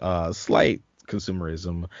with slight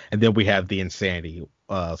consumerism, and then we have the insanity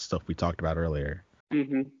stuff we talked about earlier.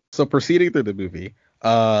 Mm-hmm. So proceeding through the movie,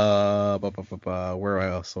 where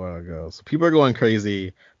else do I go? So people are going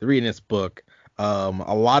crazy. They're reading this book. A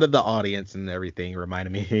lot of the audience and everything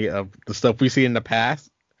reminded me of the stuff we see in the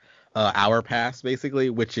past, our past, basically,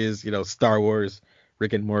 which is, Star Wars,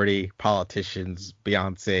 Rick and Morty, politicians,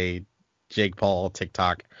 Beyonce, Jake Paul,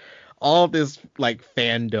 TikTok, all this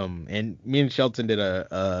fandom. And me and Shelton did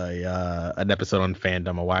an episode on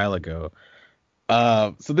fandom a while ago.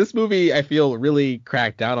 So this movie, I feel, really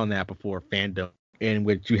cracked down on that before fandom, in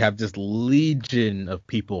which you have this legion of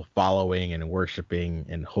people following and worshiping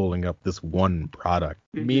and holding up this one product.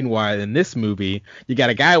 Mm-hmm. Meanwhile, in this movie, you got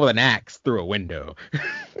a guy with an axe through a window.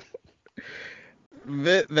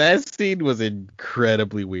 That scene was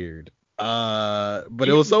incredibly weird. But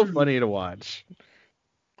it was so funny to watch.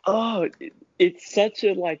 Oh, it's such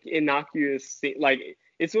a innocuous scene.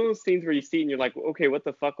 It's one of those scenes where you see it and you're like, okay, what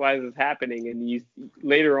the fuck? Why is this happening? And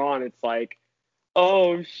later on, it's like,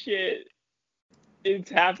 oh shit,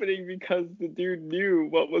 it's happening because the dude knew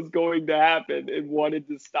what was going to happen and wanted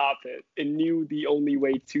to stop it and knew the only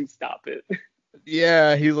way to stop it.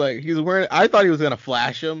 Yeah, he's wearing. I thought he was gonna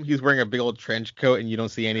flash him. He's wearing a big old trench coat and you don't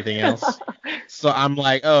see anything else. So I'm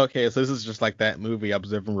like, oh, okay, so this is just like that movie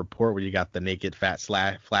Observe and Report where you got the naked fat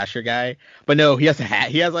flasher guy. But no, he has a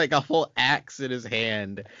hat. He has a full axe in his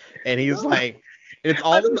hand, and he's it's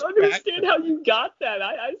all. I don't understand how you got that.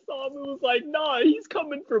 I saw him and was like, nah, he's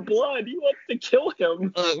coming for blood. He wants to kill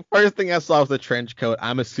him. First thing I saw was the trench coat.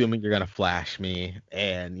 I'm assuming you're gonna flash me,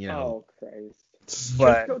 and Oh Christ!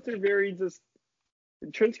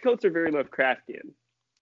 Trench coats are very Lovecraftian.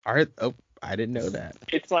 Oh, I didn't know that.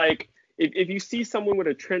 It's like if you see someone with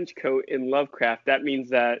a trench coat in Lovecraft, that means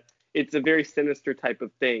that it's a very sinister type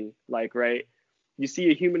of thing. Right? You see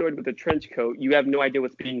a humanoid with a trench coat, you have no idea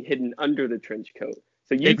what's being hidden under the trench coat.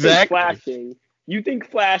 So you think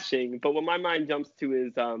flashing, but what my mind jumps to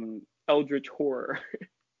is eldritch horror.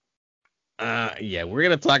 Yeah, we're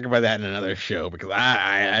gonna talk about that in another show, because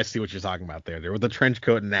I see what you're talking about there. There was a trench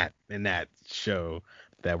coat in that show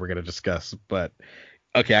that we're gonna discuss. But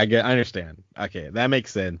okay, I understand. Okay, that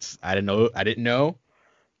makes sense. I didn't know,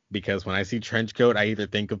 because when I see trench coat, I either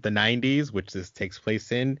think of the 90s, which this takes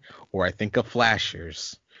place in, or I think of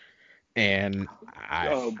flashers. And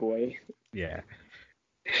oh boy. Yeah.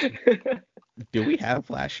 Do we have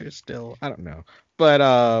flashers still? I don't know. But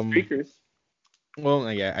Freakers.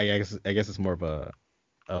 Well, yeah, I guess it's more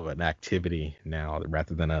of an activity now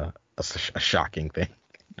rather than a shocking thing.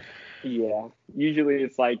 Yeah, usually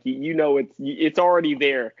it's it's already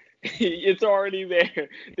there. It's already there.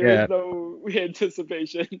 There's no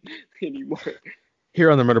anticipation anymore.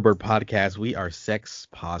 Here on the Murderbird Podcast, we are sex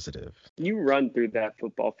positive. You run through that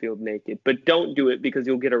football field naked, but don't do it because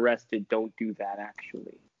you'll get arrested. Don't do that,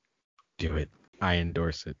 actually. Do it. I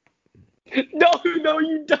endorse it. No,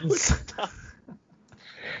 you don't.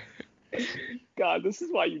 God, this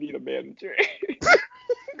is why you need a manager.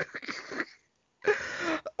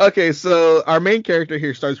 Okay, so our main character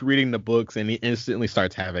here starts reading the books and he instantly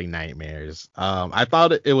starts having nightmares. I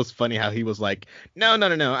thought it was funny how he was like, no, no,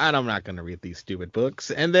 no, no, I'm not gonna read these stupid books,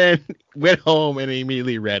 and then went home and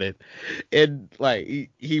immediately read it. And like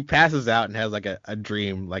he passes out and has like a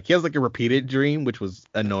dream, like he has like a repeated dream, which was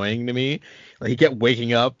annoying to me. Like he kept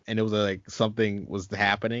waking up and it was like something was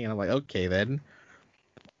happening, and I'm like, okay then.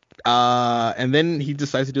 And then he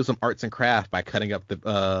decides to do some arts and crafts by cutting up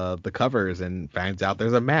the covers and finds out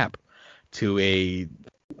there's a map to a.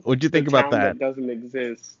 What'd you think about town that? that doesn't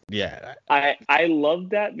exist. Yeah. I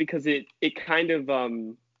love that because it kind of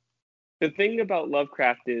the thing about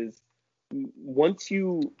Lovecraft is once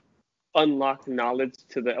you unlock knowledge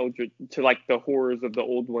to the eldritch, to like the horrors of the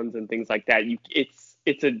old ones and things like that, it's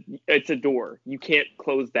a door. You can't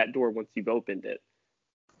close that door once you've opened it.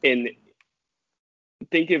 And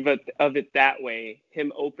think of it that way.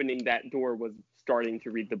 Him opening that door was starting to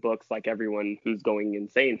read the books like everyone who's going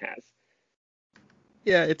insane has.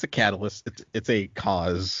 Yeah, it's a catalyst. It's a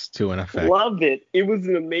cause to an effect. Love it. It was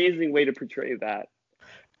an amazing way to portray that.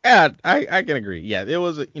 Yeah, I can agree. Yeah, it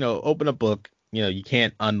was, open a book, you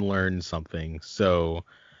can't unlearn something. So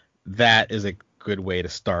that is a good way to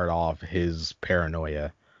start off his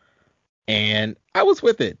paranoia. And I was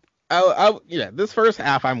with it. This first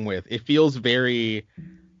half I'm with. It feels very,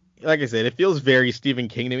 like I said, it feels very Stephen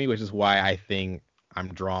King to me, which is why I think I'm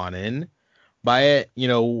drawn in by it.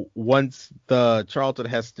 Once the Charlton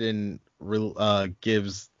Heston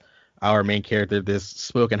gives our main character, this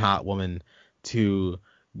smoking hot woman, to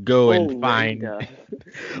go and find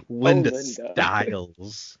Linda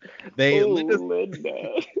Stiles.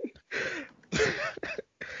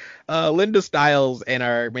 Linda Stiles and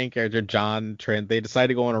our main character John Trent, they decide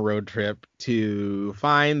to go on a road trip to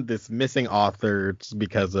find this missing author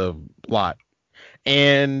because of plot.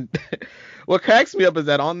 And what cracks me up is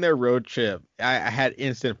that on their road trip, I had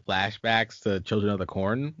instant flashbacks to Children of the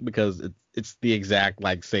Corn, because it's the exact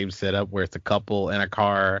like same setup where it's a couple in a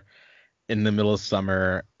car in the middle of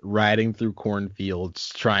summer riding through cornfields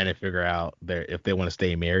trying to figure out if they want to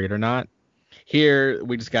stay married or not. Here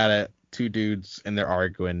we just got two dudes and they're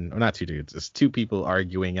arguing, or not two dudes, it's two people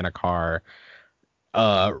arguing in a car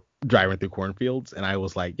driving through cornfields, and I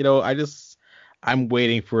was like, I'm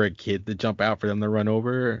waiting for a kid to jump out for them to run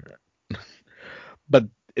over. But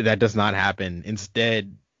that does not happen.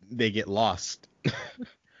 Instead, they get lost.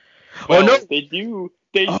 Well, no, they do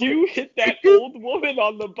hit that old woman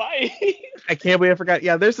on the bike. I can't believe I forgot.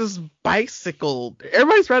 Yeah, there's this bicycle.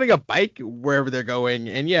 Everybody's riding a bike wherever they're going,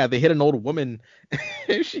 and yeah, they hit an old woman.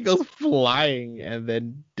 She goes flying and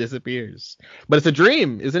then disappears. But it's a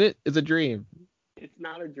dream, isn't it? It's a dream. It's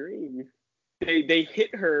not a dream. They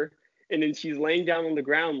hit her, and then she's laying down on the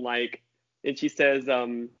ground and she says,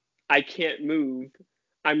 I can't move.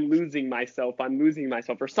 I'm losing myself,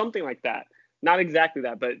 or something like that. Not exactly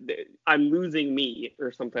that, but I'm losing me,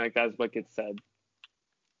 or something like that is what gets said.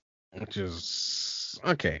 Which is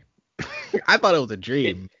okay. I thought it was a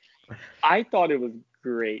dream. I thought it was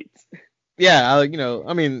great. Yeah, I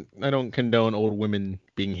don't condone old women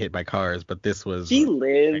being hit by cars, but this was. She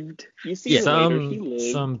lived. You see, later, she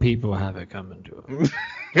lived. Some people have it coming to them.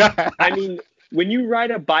 I mean, when you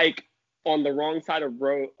ride a bike on the wrong side of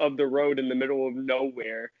the road in the middle of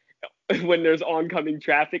nowhere, when there's oncoming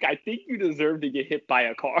traffic, I think you deserve to get hit by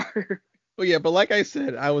a car. Well, yeah, but like I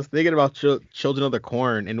said, I was thinking about Children of the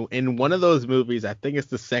Corn, and in one of those movies, I think it's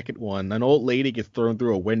the second one, an old lady gets thrown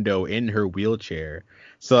through a window in her wheelchair.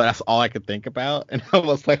 So that's all I could think about, and I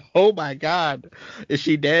was like, "Oh my God, is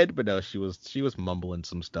she dead?" But no, she was mumbling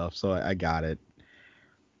some stuff, so I got it.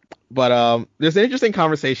 But there's an interesting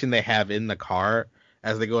conversation they have in the car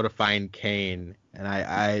as they go to find Kane, and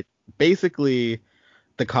I basically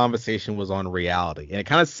the conversation was on reality, and it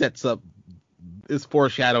kind of sets up. Is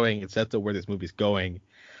foreshadowing. It sets up where this movie's going.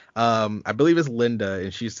 I believe it's Linda,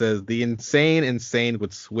 and she says the insane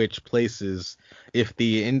would switch places if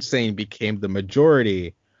the insane became the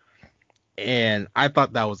majority. And I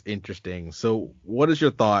thought that was interesting. So what is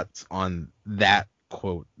your thoughts on that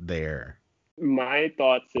quote there? My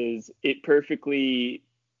thoughts is it perfectly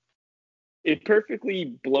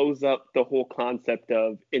blows up the whole concept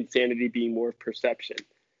of insanity being more of perception.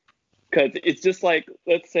 Because it's just like,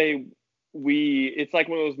 let's say it's like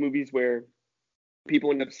one of those movies where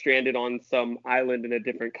people end up stranded on some island in a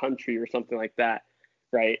different country or something like that,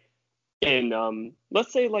 right? And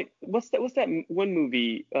let's say like what's that one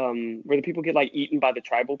movie where the people get like eaten by the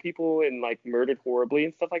tribal people and like murdered horribly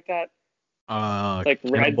and stuff like that? Like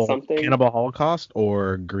Red something. Cannibal Holocaust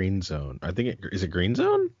or Green Zone? I think is it Green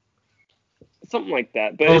Zone? something like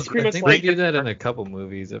that. But it's pretty I much think like they do that in a couple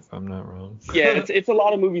movies, if I'm not wrong. yeah, it's a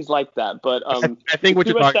lot of movies like that. But I think what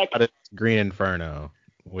you're pretty much talking about is Green Inferno,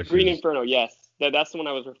 which Green is Inferno, yes, that's the one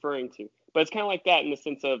I was referring to. But it's kind of like that in the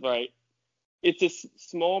sense of it's this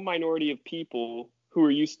small minority of people who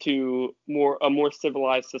are used to a more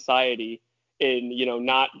civilized society, and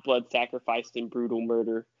not blood sacrificed and brutal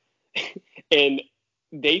murder, and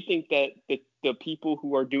they think that the people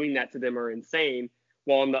who are doing that to them are insane,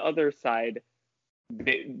 while on the other side,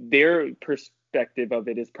 their perspective of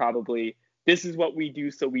it is probably, this is what we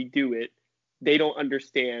do, so we do it. They don't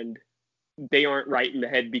understand. They aren't right in the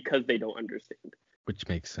head because they don't understand. which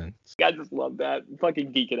makes sense. I just love that.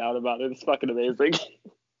 Fucking geeking out about it. It's fucking amazing.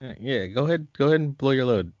 Yeah, go ahead and blow your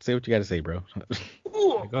load. Say what you got to say, bro.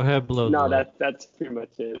 Go ahead, blow the No, load. that's pretty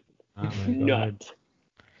much it. All right, Nut.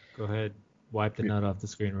 Go ahead. Wipe the nut off the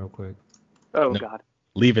screen real quick. Oh No. God.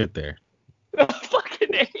 Leave it there.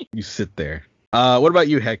 Fucking A. You sit there. What about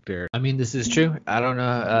you, Hector? I mean, this is true. I don't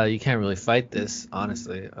know. You can't really fight this,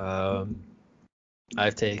 honestly.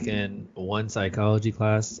 I've taken one psychology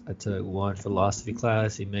class. I took one philosophy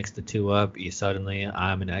class. You mix the two up,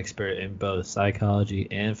 I'm an expert in both psychology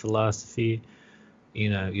and philosophy.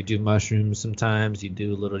 You do mushrooms sometimes. You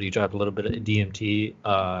drop a little bit of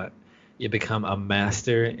DMT. You become a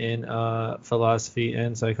master in philosophy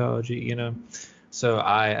and psychology. So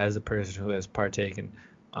I, as a person who has partaken,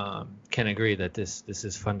 can agree that this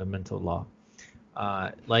is fundamental law.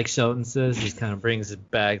 Like Shelton says, this kind of brings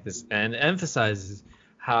it back and emphasizes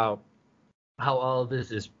how all of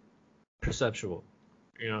this is perceptual.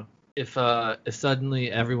 If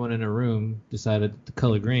suddenly everyone in a room decided that the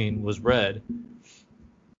color green was red,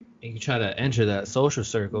 and you try to enter that social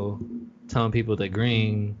circle, telling people that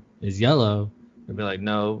green is yellow, they'll be like,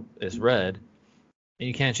 no, it's red, and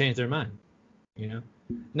you can't change their mind.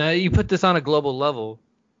 Now you put this on a global level,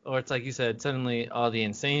 or it's like you said, suddenly all the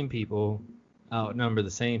insane people outnumber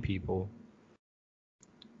the sane people,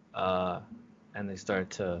 and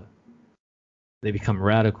they become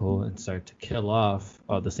radical and start to kill off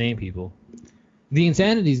all the sane people. The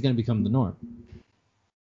insanity is going to become the norm.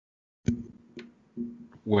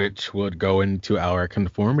 Which would go into our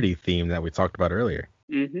conformity theme that we talked about earlier.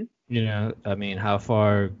 Mm-hmm. How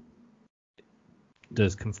far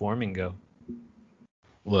does conforming go?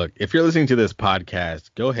 Look, if you're listening to this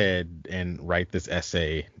podcast, go ahead and write this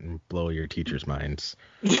essay and blow your teachers' minds.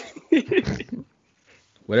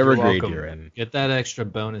 Whatever grade you're in. Get that extra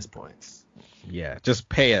bonus points. Yeah, just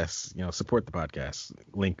pay us. Support the podcast.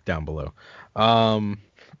 Link down below.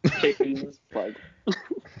 Shameless plug.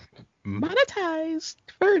 Monetized.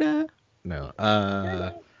 Ferda. No.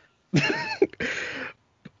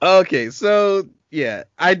 Okay, so yeah,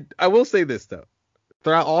 I will say this though.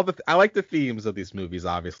 Throughout I like the themes of these movies.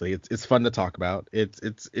 Obviously, it's fun to talk about. It's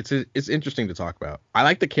interesting to talk about. I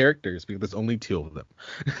like the characters because there's only two of them.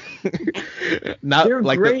 They're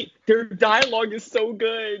like great. Their dialogue is so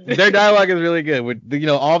good. Their dialogue is really good.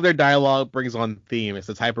 All of their dialogue brings on theme. It's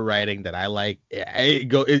the type of writing that I like.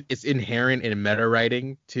 It's inherent in meta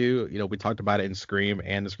writing too. We talked about it in Scream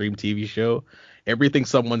and the Scream TV show. Everything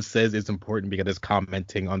someone says is important because it's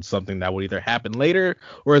commenting on something that will either happen later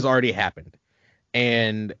or has already happened.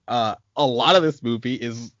 And a lot of this movie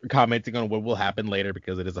is commenting on what will happen later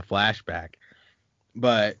because it is a flashback.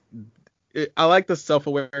 But I like the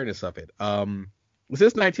self-awareness of it. This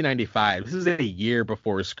is 1995. This is a year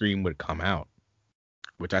before Scream would come out,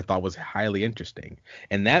 which I thought was highly interesting.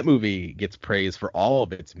 And that movie gets praised for all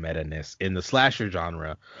of its meta-ness in the slasher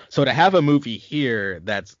genre. So to have a movie here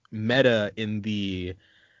that's meta in the,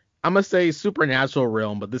 I'm going to say supernatural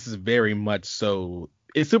realm, but this is very much so.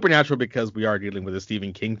 It's supernatural because we are dealing with a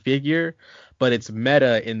Stephen King figure, but it's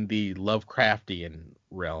meta in the Lovecraftian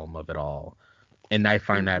realm of it all. And I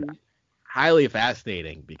find that highly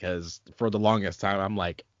fascinating because for the longest time, I'm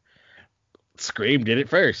like, Scream did it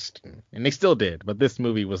first, and they still did. But this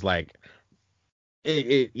movie was like,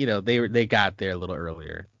 they got there a little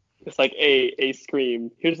earlier. It's like a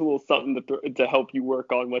Scream. Here's a little something to help you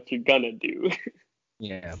work on what you're gonna do.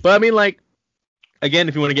 Yeah, but I mean, like, again,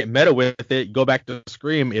 if you want to get meta with it, go back to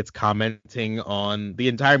Scream. It's commenting on the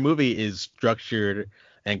entire movie is structured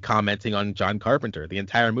and commenting on John Carpenter. The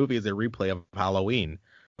entire movie is a replay of Halloween.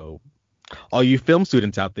 So all you film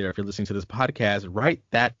students out there, if you're listening to this podcast, write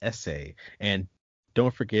that essay and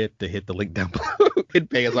don't forget to hit the link down below and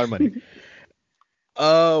pay us our money.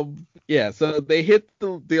 Yeah, so they hit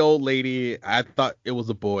the old lady. I thought it was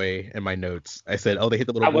a boy in my notes. I said, oh, they hit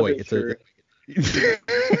the little boy. Sure.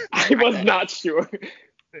 I was not sure.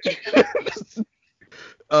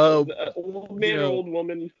 Old man or old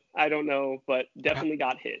woman, I don't know, but definitely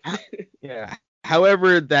got hit. Yeah.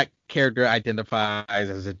 however that character identifies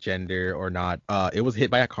as a gender or not, it was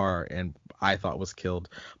hit by a car and I thought was killed.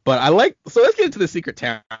 But so let's get into the secret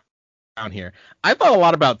town here. I thought a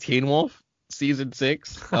lot about Teen Wolf season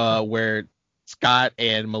 6, where Scott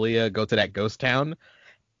and Malia go to that ghost town,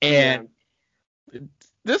 and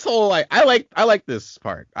this whole I like this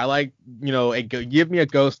part. I like, give me a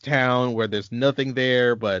ghost town where there's nothing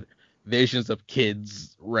there but visions of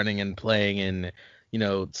kids running and playing and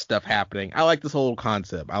stuff happening. I like this whole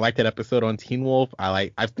concept. I like that episode on Teen Wolf. I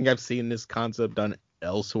think I've seen this concept done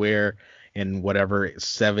elsewhere in whatever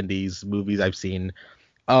 70s movies I've seen.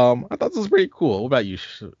 I thought this was pretty cool. What about you?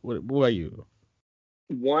 What about you?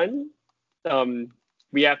 One,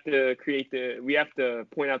 we have to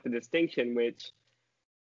point out the distinction, which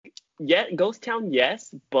Ghost Town,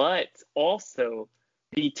 yes, but also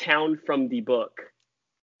the town from the book.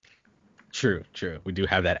 True. We do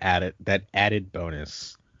have that added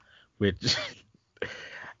bonus, which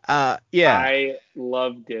I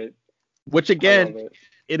loved it. Which again,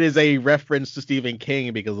 it is a reference to Stephen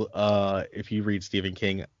King, because if you read Stephen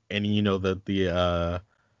King and the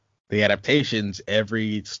adaptations,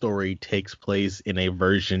 every story takes place in a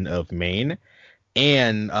version of Maine,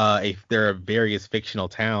 and there are various fictional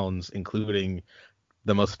towns, including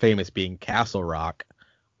the most famous being Castle Rock,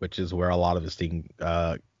 which is where a lot of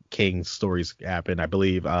the King stories happen. I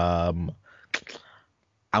believe I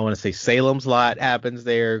want to say Salem's Lot happens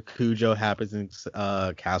there, Cujo happens in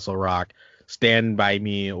Castle Rock, Stand By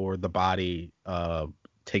Me or The Body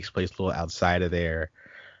takes place a little outside of there.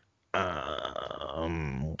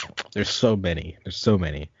 There's so many.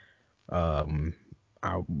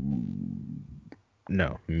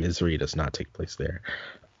 No, Misery does not take place there.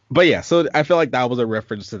 But yeah, so I feel like that was a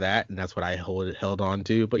reference to that, and that's what I held on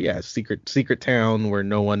to. But yeah, secret town where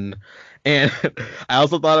no one. And I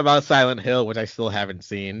also thought about Silent Hill, which I still haven't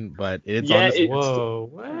seen, but it's on this. Whoa,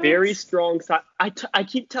 what? Very strong. I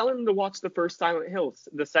keep telling them to watch the first Silent Hill.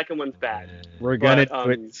 The second one's bad. We're gonna do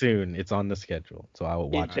it soon. It's on the schedule, so I will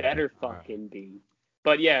watch it. It better fucking be.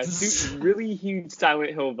 But yeah, really huge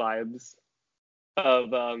Silent Hill vibes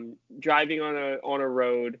of driving on a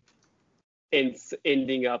road and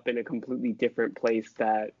ending up in a completely different place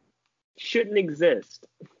that shouldn't exist.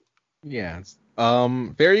 Yeah.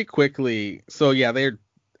 Very quickly. So yeah,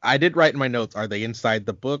 I did write in my notes, are they inside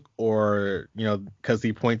the book, or, because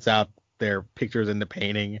he points out their pictures in the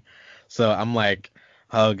painting. So I'm like,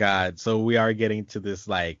 oh God. So we are getting to this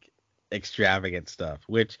like extravagant stuff,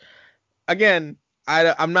 which again,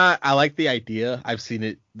 I like the idea. I've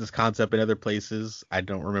seen this concept in other places. I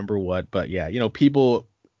don't remember what, but yeah, people,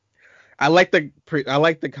 I like the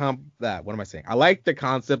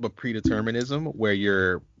concept of predeterminism, where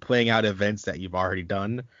you're playing out events that you've already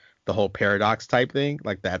done, the whole paradox type thing.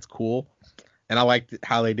 Like, that's cool. And I liked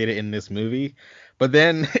how they did it in this movie. But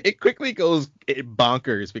then it quickly goes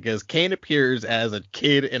bonkers, because Kane appears as a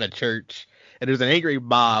kid in a church and there's an angry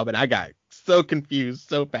mob, and I got so confused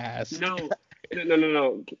so fast. No.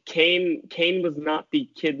 Kane was not the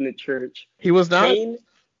kid in the church. He was not?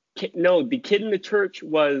 No, the kid in the church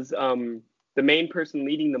was the main person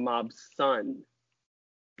leading the mob's son,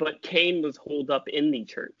 but Kane was holed up in the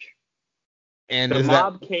church. And the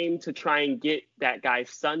mob came to try and get that guy's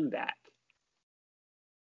son back.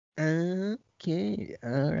 Okay,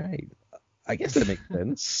 all right. I guess that makes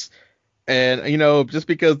sense. And just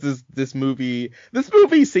because this movie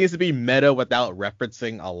seems to be meta without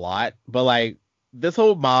referencing a lot, but like this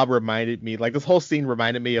whole scene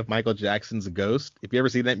reminded me of Michael Jackson's Ghost. If you ever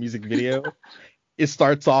seen that music video, it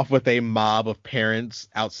starts off with a mob of parents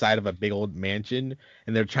outside of a big old mansion,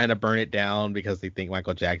 and they're trying to burn it down because they think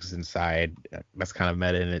Michael Jackson's inside. That's kind of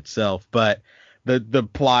meta in itself, but the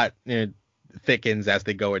plot thickens as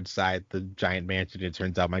they go inside the giant mansion. It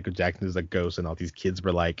turns out Michael Jackson is a ghost, and all these kids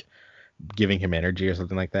were like giving him energy or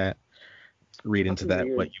something like that. Read into that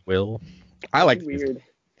what you will. I like weird.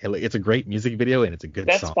 It's a great music video and it's a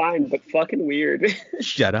good song. That's fine, but fucking weird.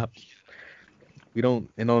 Shut up. We don't,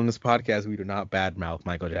 and on this podcast, we do not badmouth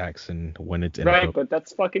Michael Jackson when it's inappropriate. Right, but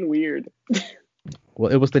that's fucking weird.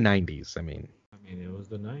 Well, it was the 90s. I mean, it was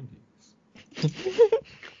the 90s.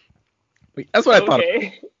 That's what I thought.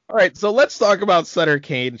 All right, so let's talk about Sutter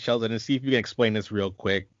Kane, Shelton, and see if you can explain this real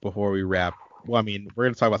quick before we wrap. Well, I mean, we're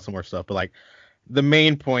going to talk about some more stuff, but like the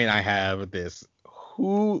main point I have with this,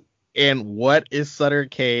 who and what is Sutter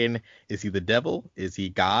Kane? Is he the devil? Is he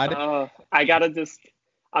God? I'm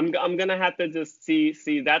gonna have to just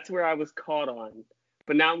see that's where I was caught on,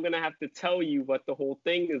 but now I'm gonna have to tell you what the whole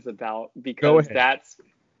thing is about, because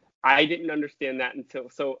I didn't understand that until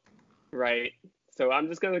so I'm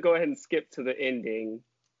just gonna go ahead and skip to the ending,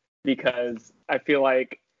 because I feel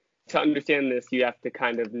like to understand this, you have to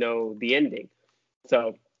kind of know the ending.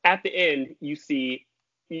 So at the end, you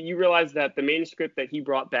realize that the manuscript that he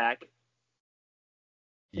brought back,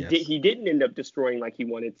 he didn't end up destroying like he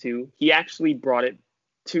wanted to. He actually brought it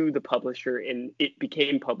to the publisher, and it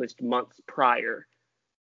became published months prior.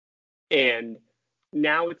 And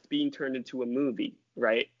now it's being turned into a movie,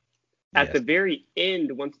 right? At the very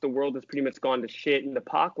end, once the world has pretty much gone to shit and the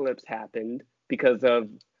apocalypse happened because of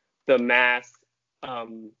the mass,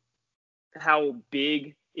 how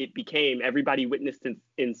big it became, everybody witnessed it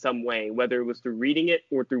in some way, whether it was through reading it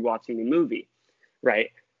or through watching the movie,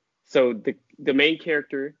 right? So the main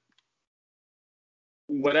character,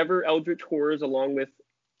 whatever eldritch horrors along with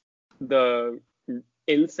the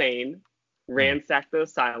insane, ransack the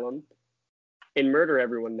asylum and murder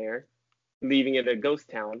everyone there, leaving it a ghost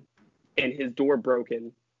town, and his door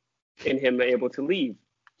broken and him able to leave.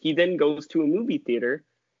 He then goes to a movie theater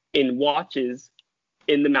and watches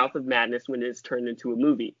In the Mouth of Madness when it's turned into a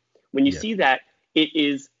movie. When you see that, it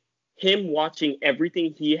is him watching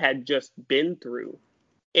everything he had just been through.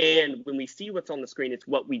 And when we see what's on the screen, it's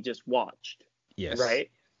what we just watched. Yes. Right?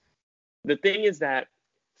 The thing is that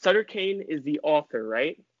Sutter Kane is the author,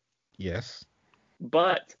 right? Yes.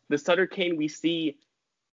 But the Sutter Kane we see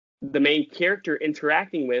the main character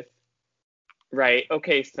interacting with, right?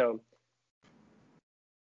 Okay, so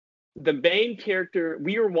the main character,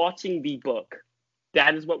 we are watching the book.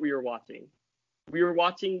 That is what we are watching. We are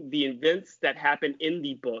watching the events that happen in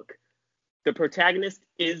the book. The protagonist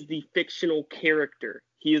is the fictional character.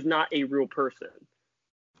 He is not a real person.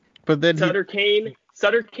 But then Sutter Kane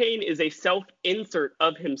is a self-insert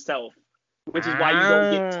of himself, which is why you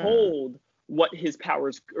don't get told what his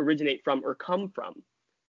powers originate from or come from.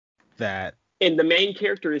 And the main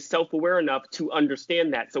character is self-aware enough to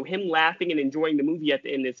understand that. So him laughing and enjoying the movie at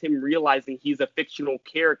the end is him realizing he's a fictional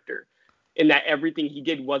character and that everything he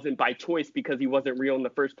did wasn't by choice because he wasn't real in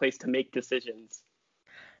the first place to make decisions.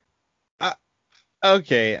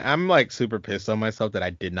 Okay, I'm like super pissed on myself that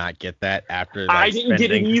I did not get that after like, I didn't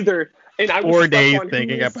get it either. And I was 4 stuck days on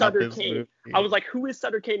thinking who is about Sutter this Kane. movie. I was like, who is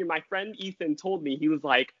Sutter Kane? And my friend Ethan told me, he was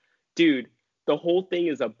like, dude, the whole thing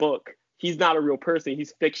is a book. He's not a real person.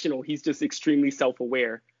 He's fictional. He's just extremely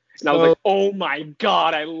self-aware. And I was like, oh my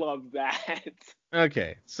God, I love that.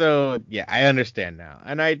 Okay, so yeah, I understand now.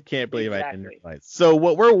 And I can't believe I didn't realize. So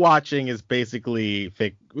what we're watching is basically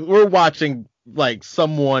we're watching like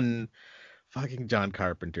someone fucking John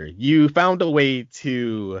Carpenter. You found a way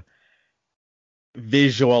to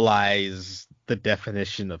visualize the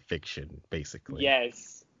definition of fiction, basically.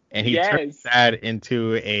 Yes. And he turned that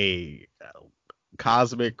into a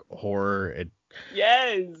cosmic horror.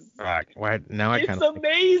 Yes. Now it's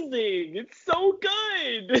amazing. It's so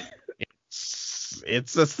good.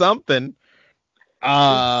 It's a something.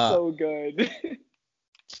 It's so good.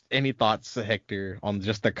 Any thoughts, Hector, on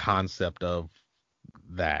just the concept of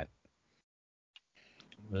that?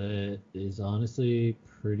 It is honestly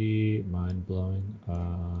pretty mind-blowing.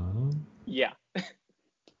 Yeah. I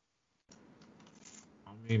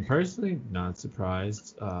mean, personally, not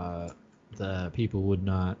surprised that people would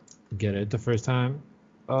not get it the first time.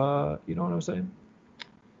 You know what I'm saying?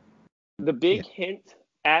 The big hint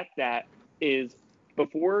at that is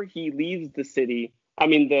before he leaves the city, I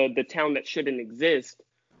mean the town that shouldn't exist,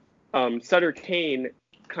 Sutter Kane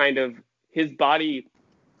his body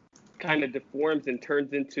kind of deforms and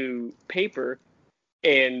turns into paper,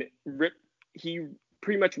 and he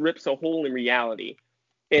pretty much rips a hole in reality.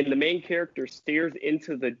 And the main character stares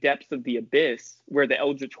into the depths of the abyss where the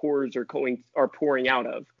eldritch horrors are pouring out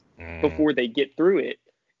of before they get through it.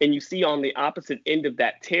 And you see on the opposite end of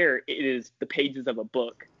that tear, it is the pages of a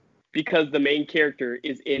book because the main character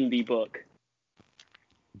is in the book.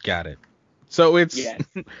 Got it. So it's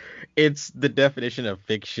it's the definition of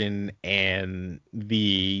fiction and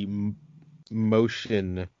the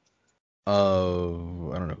motion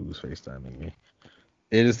of, I don't know who's FaceTiming me.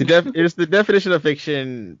 It is the definition of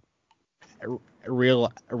fiction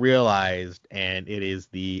realized, and it is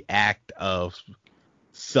the act of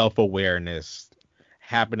self-awareness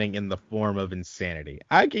happening in the form of insanity.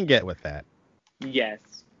 I can get with that. Yes.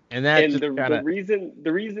 And the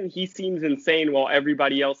reason he seems insane while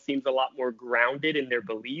everybody else seems a lot more grounded in their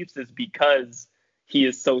beliefs is because he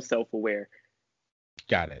is so self-aware.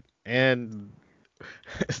 Got it. And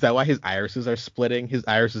is that why his irises are splitting? His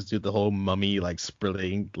irises do the whole mummy like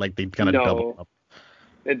splitting, like they kind of double up.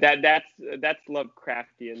 That's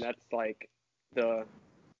Lovecraftian. That's like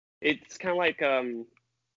it's kind of like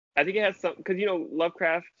I think it has some, because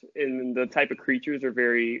Lovecraft and the type of creatures are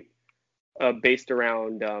very based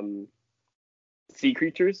around sea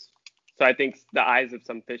creatures. So I think the eyes of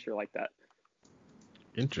some fish are like that.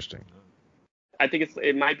 Interesting. I think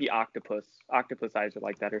it might be octopus. Octopus eyes are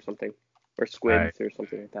like that or something, or squids or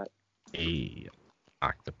something like that. A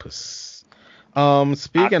octopus.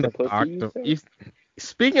 Octopussy,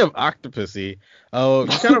 Speaking of Octopussy,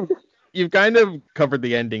 you've kind of covered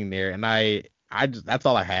the ending there, and I just that's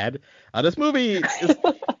all I had. This movie's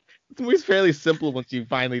fairly simple once you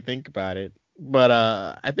finally think about it, but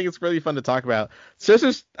I think it's really fun to talk about. So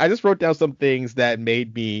I just wrote down some things that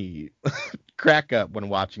made me crack up when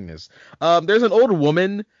watching this. There's an old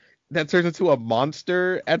woman that turns into a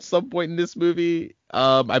monster at some point in this movie.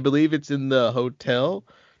 I believe it's in the hotel.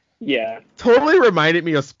 Yeah. Totally reminded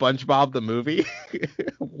me of SpongeBob the movie,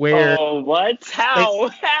 where what?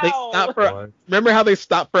 How? Remember how they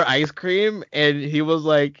stopped for ice cream and he was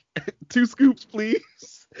like, 2 scoops,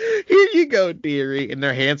 please. Here you go, dearie. And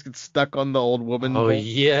their hands get stuck on the old woman. Oh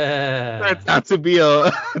yeah. Turns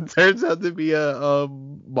out to be a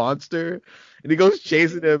monster. And he goes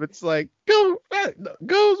chasing him. It's like, go,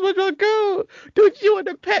 SpongeBob, go. Don't you want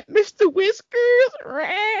to pet Mr. Whiskers?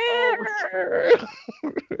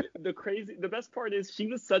 The best part is she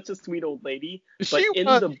was such a sweet old lady. But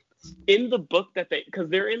in the book because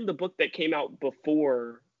they're in the book that came out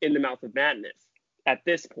before In the Mouth of Madness. At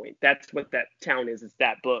this point, that's what that town is. It's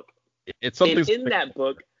that book. It's something. And in that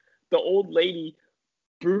book, the old lady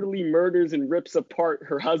brutally murders and rips apart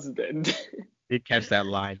her husband. Did catch that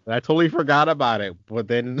line, but I totally forgot about it. But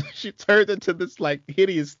then she turned into this like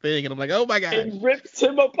hideous thing, and I'm like, oh my god! And rips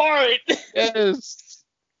him apart. Yes.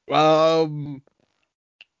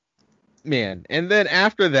 Man, and then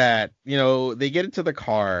after that, they get into the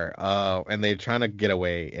car, and they're trying to get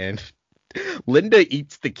away, and Linda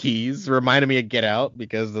eats the keys, reminding me of Get Out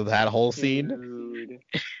because of that whole scene. Dude.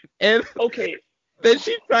 And okay. Then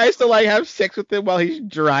she tries to like have sex with him while he's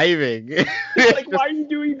driving. Like, why are you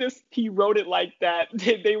doing this? He wrote it like that.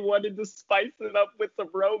 They wanted to spice it up with some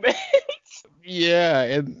romance. Yeah,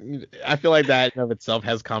 and I feel like that in of itself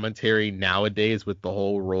has commentary nowadays with the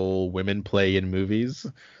whole role women play in movies.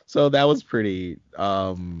 So that was pretty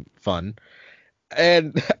fun.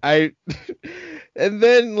 And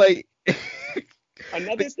then like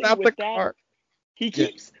another thing with that, he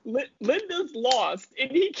keeps Linda's lost,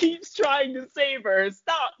 and he keeps trying to save her.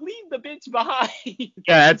 Stop, leave the bitch behind.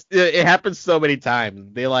 Yeah, it happens so many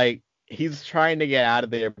times. He's trying to get out of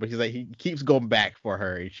there, but he keeps going back for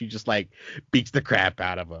her, and she just like beats the crap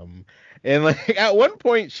out of him. And like at one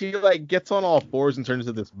point, she like gets on all fours and turns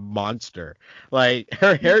into this monster. Like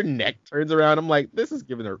her neck turns around. I'm like, this is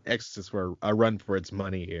giving her Exorcist for a run for its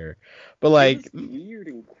money here. But like, it's weird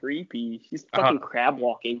and creepy. She's fucking crab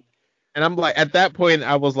walking. And I'm like, at that point,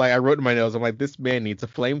 I wrote in my notes, I'm like, this man needs a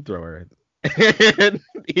flamethrower. And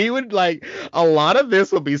he would like, a lot of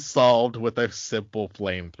this will be solved with a simple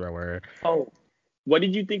flamethrower. Oh, what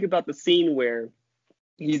did you think about the scene where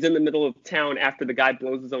he's in the middle of town after the guy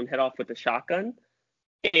blows his own head off with a shotgun?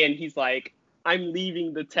 And he's like, I'm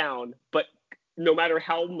leaving the town. But no matter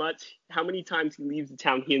how many times he leaves the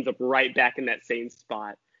town, he ends up right back in that same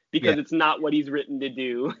spot. Because it's not what he's written to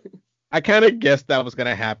do. I kind of guessed that was going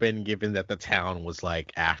to happen, given that the town was,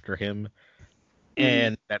 like, after him.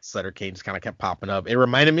 And that Sutter Kane just kind of kept popping up. It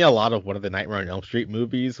reminded me a lot of one of the Nightmare on Elm Street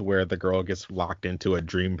movies where the girl gets locked into a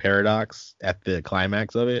dream paradox at the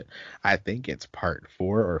climax of it. I think it's part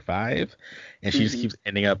 4 or 5. And she just keeps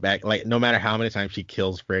ending up back. Like, no matter how many times she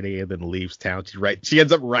kills Freddy and then leaves town, she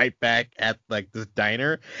ends up right back at, like, this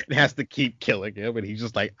diner and has to keep killing him. And he's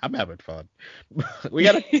just like, I'm having fun. We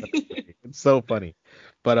got to... It's so funny.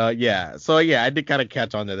 But, yeah. So, yeah, I did kind of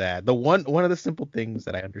catch on to that. One of the simple things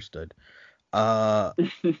that I understood.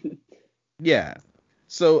 Yeah.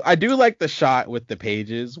 So I do like the shot with the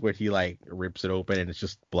pages where he like rips it open and it's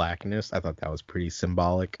just blackness. I thought that was pretty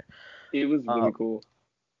symbolic. It was really cool.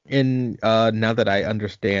 And now that I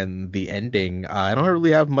understand the ending, I don't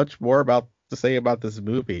really have much more to say about this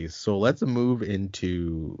movie. So let's move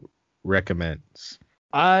into recommends.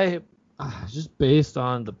 I just based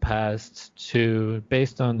on the past two,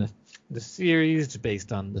 based on the series,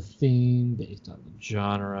 based on the theme, based on the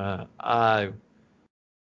genre,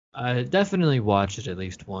 I definitely watch it at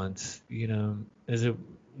least once.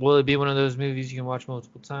 Will it be one of those movies you can watch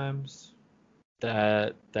multiple times?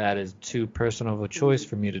 That is too personal of a choice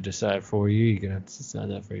for me to decide for you. You're gonna have to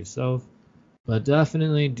decide that for yourself. But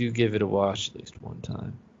definitely do give it a watch at least one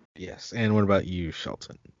time. Yes. And what about you,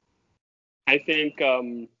 Shelton? I think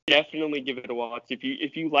definitely give it a watch.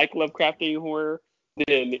 If you like Lovecraftian horror,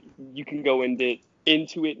 then you can go into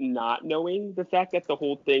it not knowing the fact that the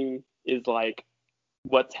whole thing is like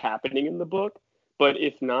what's happening in the book. But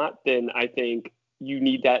if not, then I think you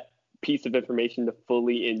need that piece of information to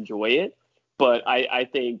fully enjoy it. But I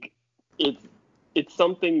think it's It's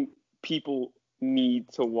something people need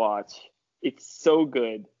to watch. It's so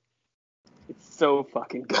good. It's so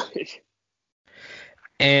fucking good.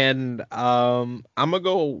 And I'm gonna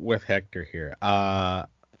go with Hector here. Not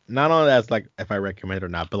only as like if I recommend it or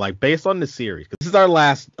not, but like based on the series. 'Cause this is our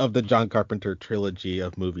last of the John Carpenter trilogy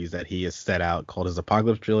of movies that he has set out called his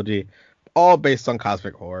Apocalypse trilogy, all based on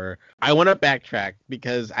cosmic horror. I want to backtrack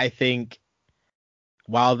because I think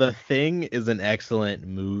while The Thing is an excellent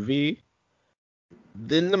movie,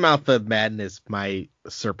 In the Mouth of Madness might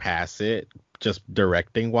surpass it just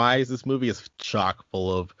directing wise. This movie is chock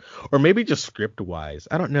full of, or maybe just script wise.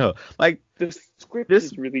 I don't know. Like The script this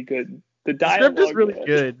is really good. The the script is dialogue, really man.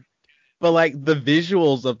 good, but like the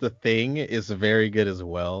visuals of The Thing is very good as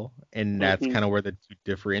well, and that's Mhm. kind of where the two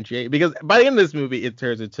differentiate. Because by the end of this movie, it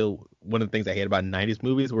turns into one of the things I hate about '90s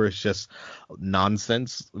movies, where it's just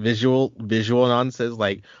nonsense, visual nonsense.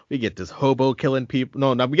 Like we get this hobo killing people.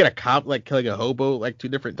 No, we get a cop like killing a hobo like 2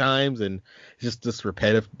 different times, and just this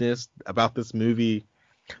repetitiveness about this movie.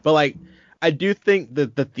 But like, I do think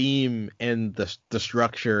that the theme and the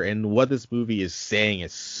structure and what this movie is saying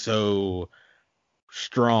is so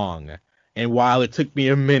strong. And while it took me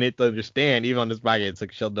a minute to understand, even on this podcast, it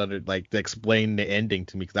took Sheldon to explain the ending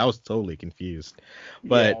to me because I was totally confused.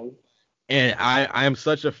 But Yeah. and I am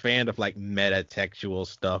such a fan of like meta textual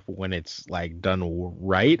stuff when it's like done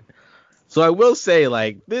right. So I will say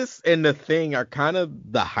like this and The Thing are kind of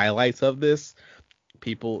the highlights of this.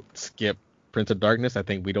 People skip Prince of Darkness. I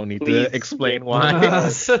think we don't need Please to explain skip why.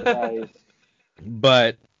 Christ.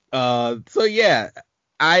 But so yeah,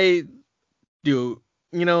 I do.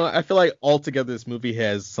 I feel like altogether this movie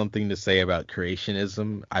has something to say about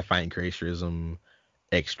creationism. I find creationism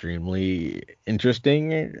extremely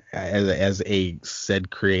interesting as a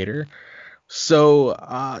said creator. So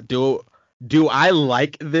do I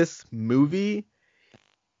like this movie?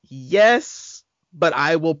 Yes, but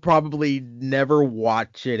I will probably never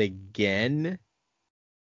watch it again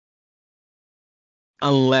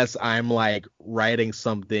unless I'm like writing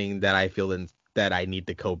something that I feel that I need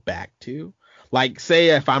to go back to. Like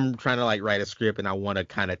say if I'm trying to like write a script and I want to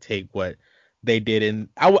kind of take what they did in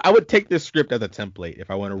I would take this script as a template if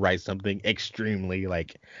I want to write something extremely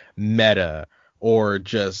like meta or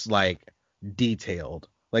just like detailed.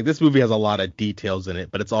 Like this movie has a lot of details in it,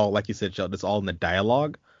 but it's all like you said, Sheldon, it's all in the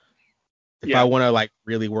dialogue. If I Yeah. want to like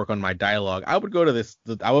really work on my dialogue, I would go to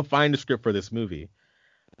I would find a script for this movie.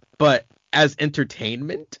 But as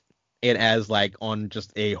entertainment and as like on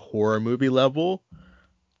just a horror movie level,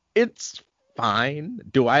 it's fine.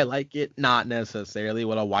 Do I like it? Not necessarily.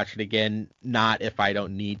 Would I watch it again? Not if I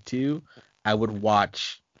don't need to. I would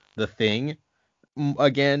watch The Thing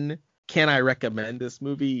again. Can I recommend this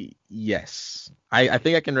movie? Yes. I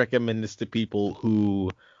think I can recommend this to people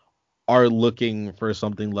who are looking for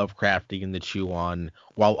something Lovecraftian to chew on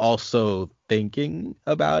while also thinking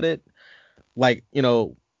about it. Like,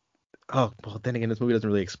 oh, well, then again, this movie doesn't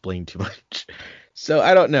really explain too much. So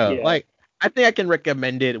I don't know. Yeah. Like, I think I can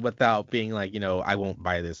recommend it without being like, I won't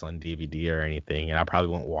buy this on DVD or anything, and I probably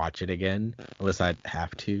won't watch it again unless I have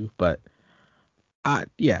to. But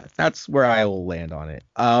yeah, that's where I will land on it.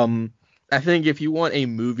 I think if you want a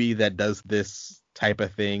movie that does this type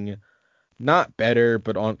of thing, not better,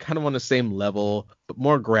 but on kind of on the same level, but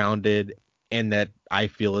more grounded, and that I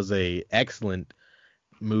feel is a excellent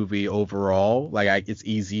movie overall. Like it's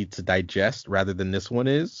easy to digest rather than this one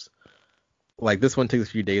is. Like this one takes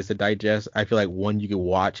a few days to digest. I feel like one you can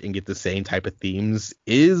watch and get the same type of themes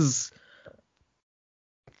is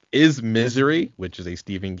Misery, which is a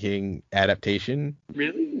Stephen King adaptation.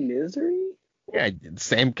 Really? Misery? Yeah,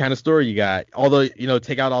 same kind of story you got. Although,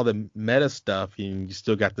 take out all the meta stuff, you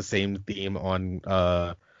still got the same theme on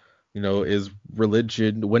is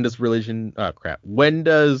religion, when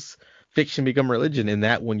does fiction become religion? In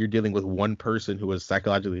that when you're dealing with one person who is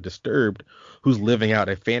psychologically disturbed, who's living out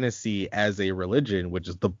a fantasy as a religion, which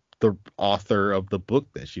is the author of the book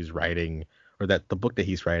that she's writing, or that the book that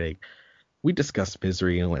he's writing. We discussed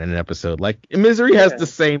Misery in an episode. Like Misery has the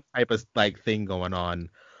same type of like thing going on,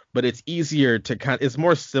 but it's easier to it's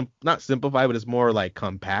more not simplified, but it's more like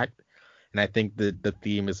compact. And I think the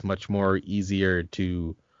theme is much more easier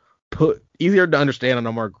to understand on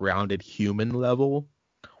a more grounded human level,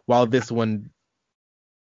 while this one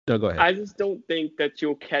go ahead. I just don't think that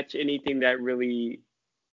you'll catch anything that really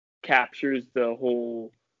captures the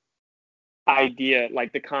whole idea,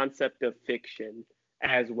 like the concept of fiction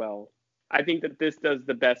as well. I think that this does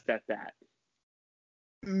the best at that.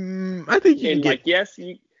 I think you And can like, yes,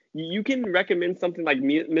 you can recommend something like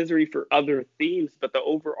Misery for other themes, but the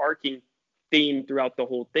overarching theme throughout the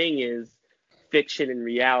whole thing is fiction and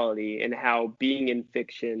reality, and how being in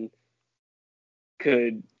fiction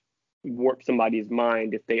could warp somebody's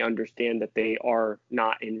mind if they understand that they are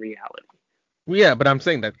not in reality. Well, yeah, but I'm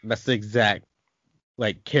saying that's the exact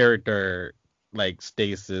like character like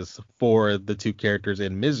stasis for the two characters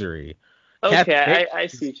in Misery. Okay, I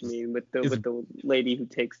see what you mean with the lady who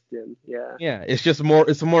takes them. Yeah. Yeah, it's just more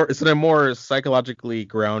it's at a more psychologically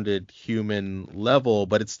grounded human level,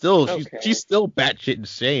 but it's still she's still batshit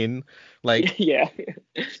insane. Like yeah.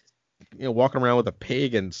 Walking around with a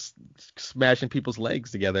pig and smashing people's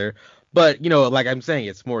legs together. But, like I'm saying,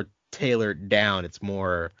 it's more tailored down. It's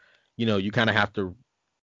more, you kind of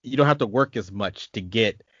you don't have to work as much to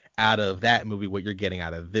get out of that movie what you're getting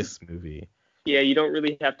out of this movie. Yeah, you don't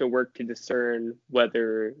really have to work to discern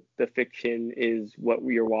whether the fiction is what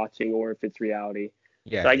we are watching or if it's reality.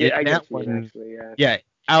 Yeah, so I get what you mean, actually, yeah. Yeah,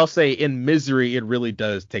 I'll say in Misery, it really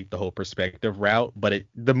does take the whole perspective route, but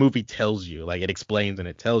the movie tells you, like it explains and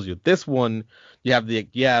it tells you. This one, you have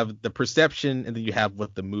the perception, and then you have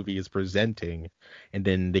what the movie is presenting, and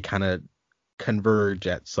then they kind of converge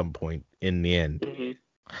at some point in the end. Mm-hmm.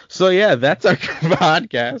 So yeah, that's our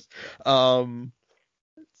podcast.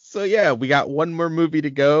 So yeah, we got one more movie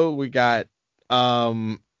to go. We got a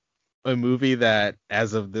movie that,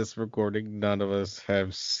 as of this recording, none of us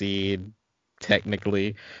have seen.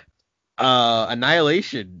 Technically,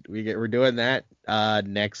 Annihilation. We're doing that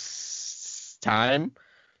next time,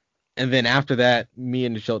 and then after that, me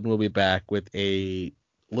and Shelton will be back with a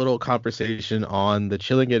little conversation on the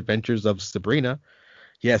chilling adventures of Sabrina.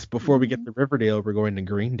 Yes, before we get to Riverdale, we're going to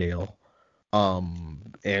Greendale.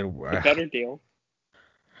 And a better deal.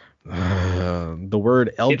 The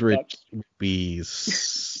word Eldritch will be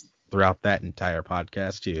throughout that entire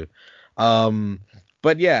podcast too.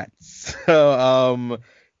 But yeah, so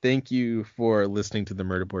thank you for listening to the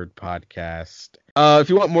Murderboard podcast. If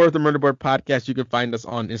you want more of the Murderboard podcast, you can find us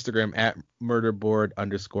on Instagram at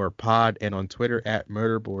murderboard_pod and on Twitter at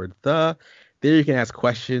murderboard_the. There you can ask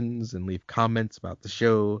questions and leave comments about the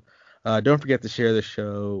show. Don't forget to share the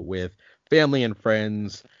show with family and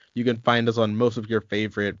friends. You can find us on most of your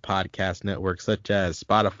favorite podcast networks such as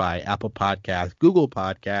Spotify, Apple Podcasts, Google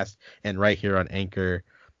Podcasts, and right here on Anchor.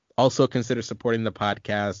 Also consider supporting the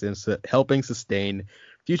podcast and helping sustain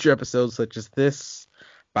future episodes such as this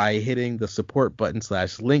by hitting the support button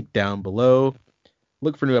 /link down below.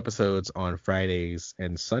 Look for new episodes on Fridays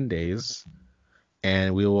and Sundays.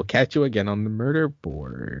 And we will catch you again on the Murder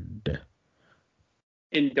Board.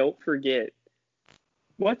 And don't forget,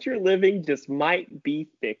 what you're living just might be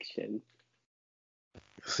fiction.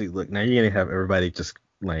 See, look, now you're going to have everybody just,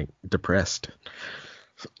 like, depressed.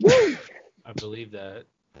 I believe that.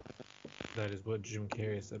 That is what Jim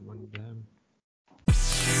Carrey said one time.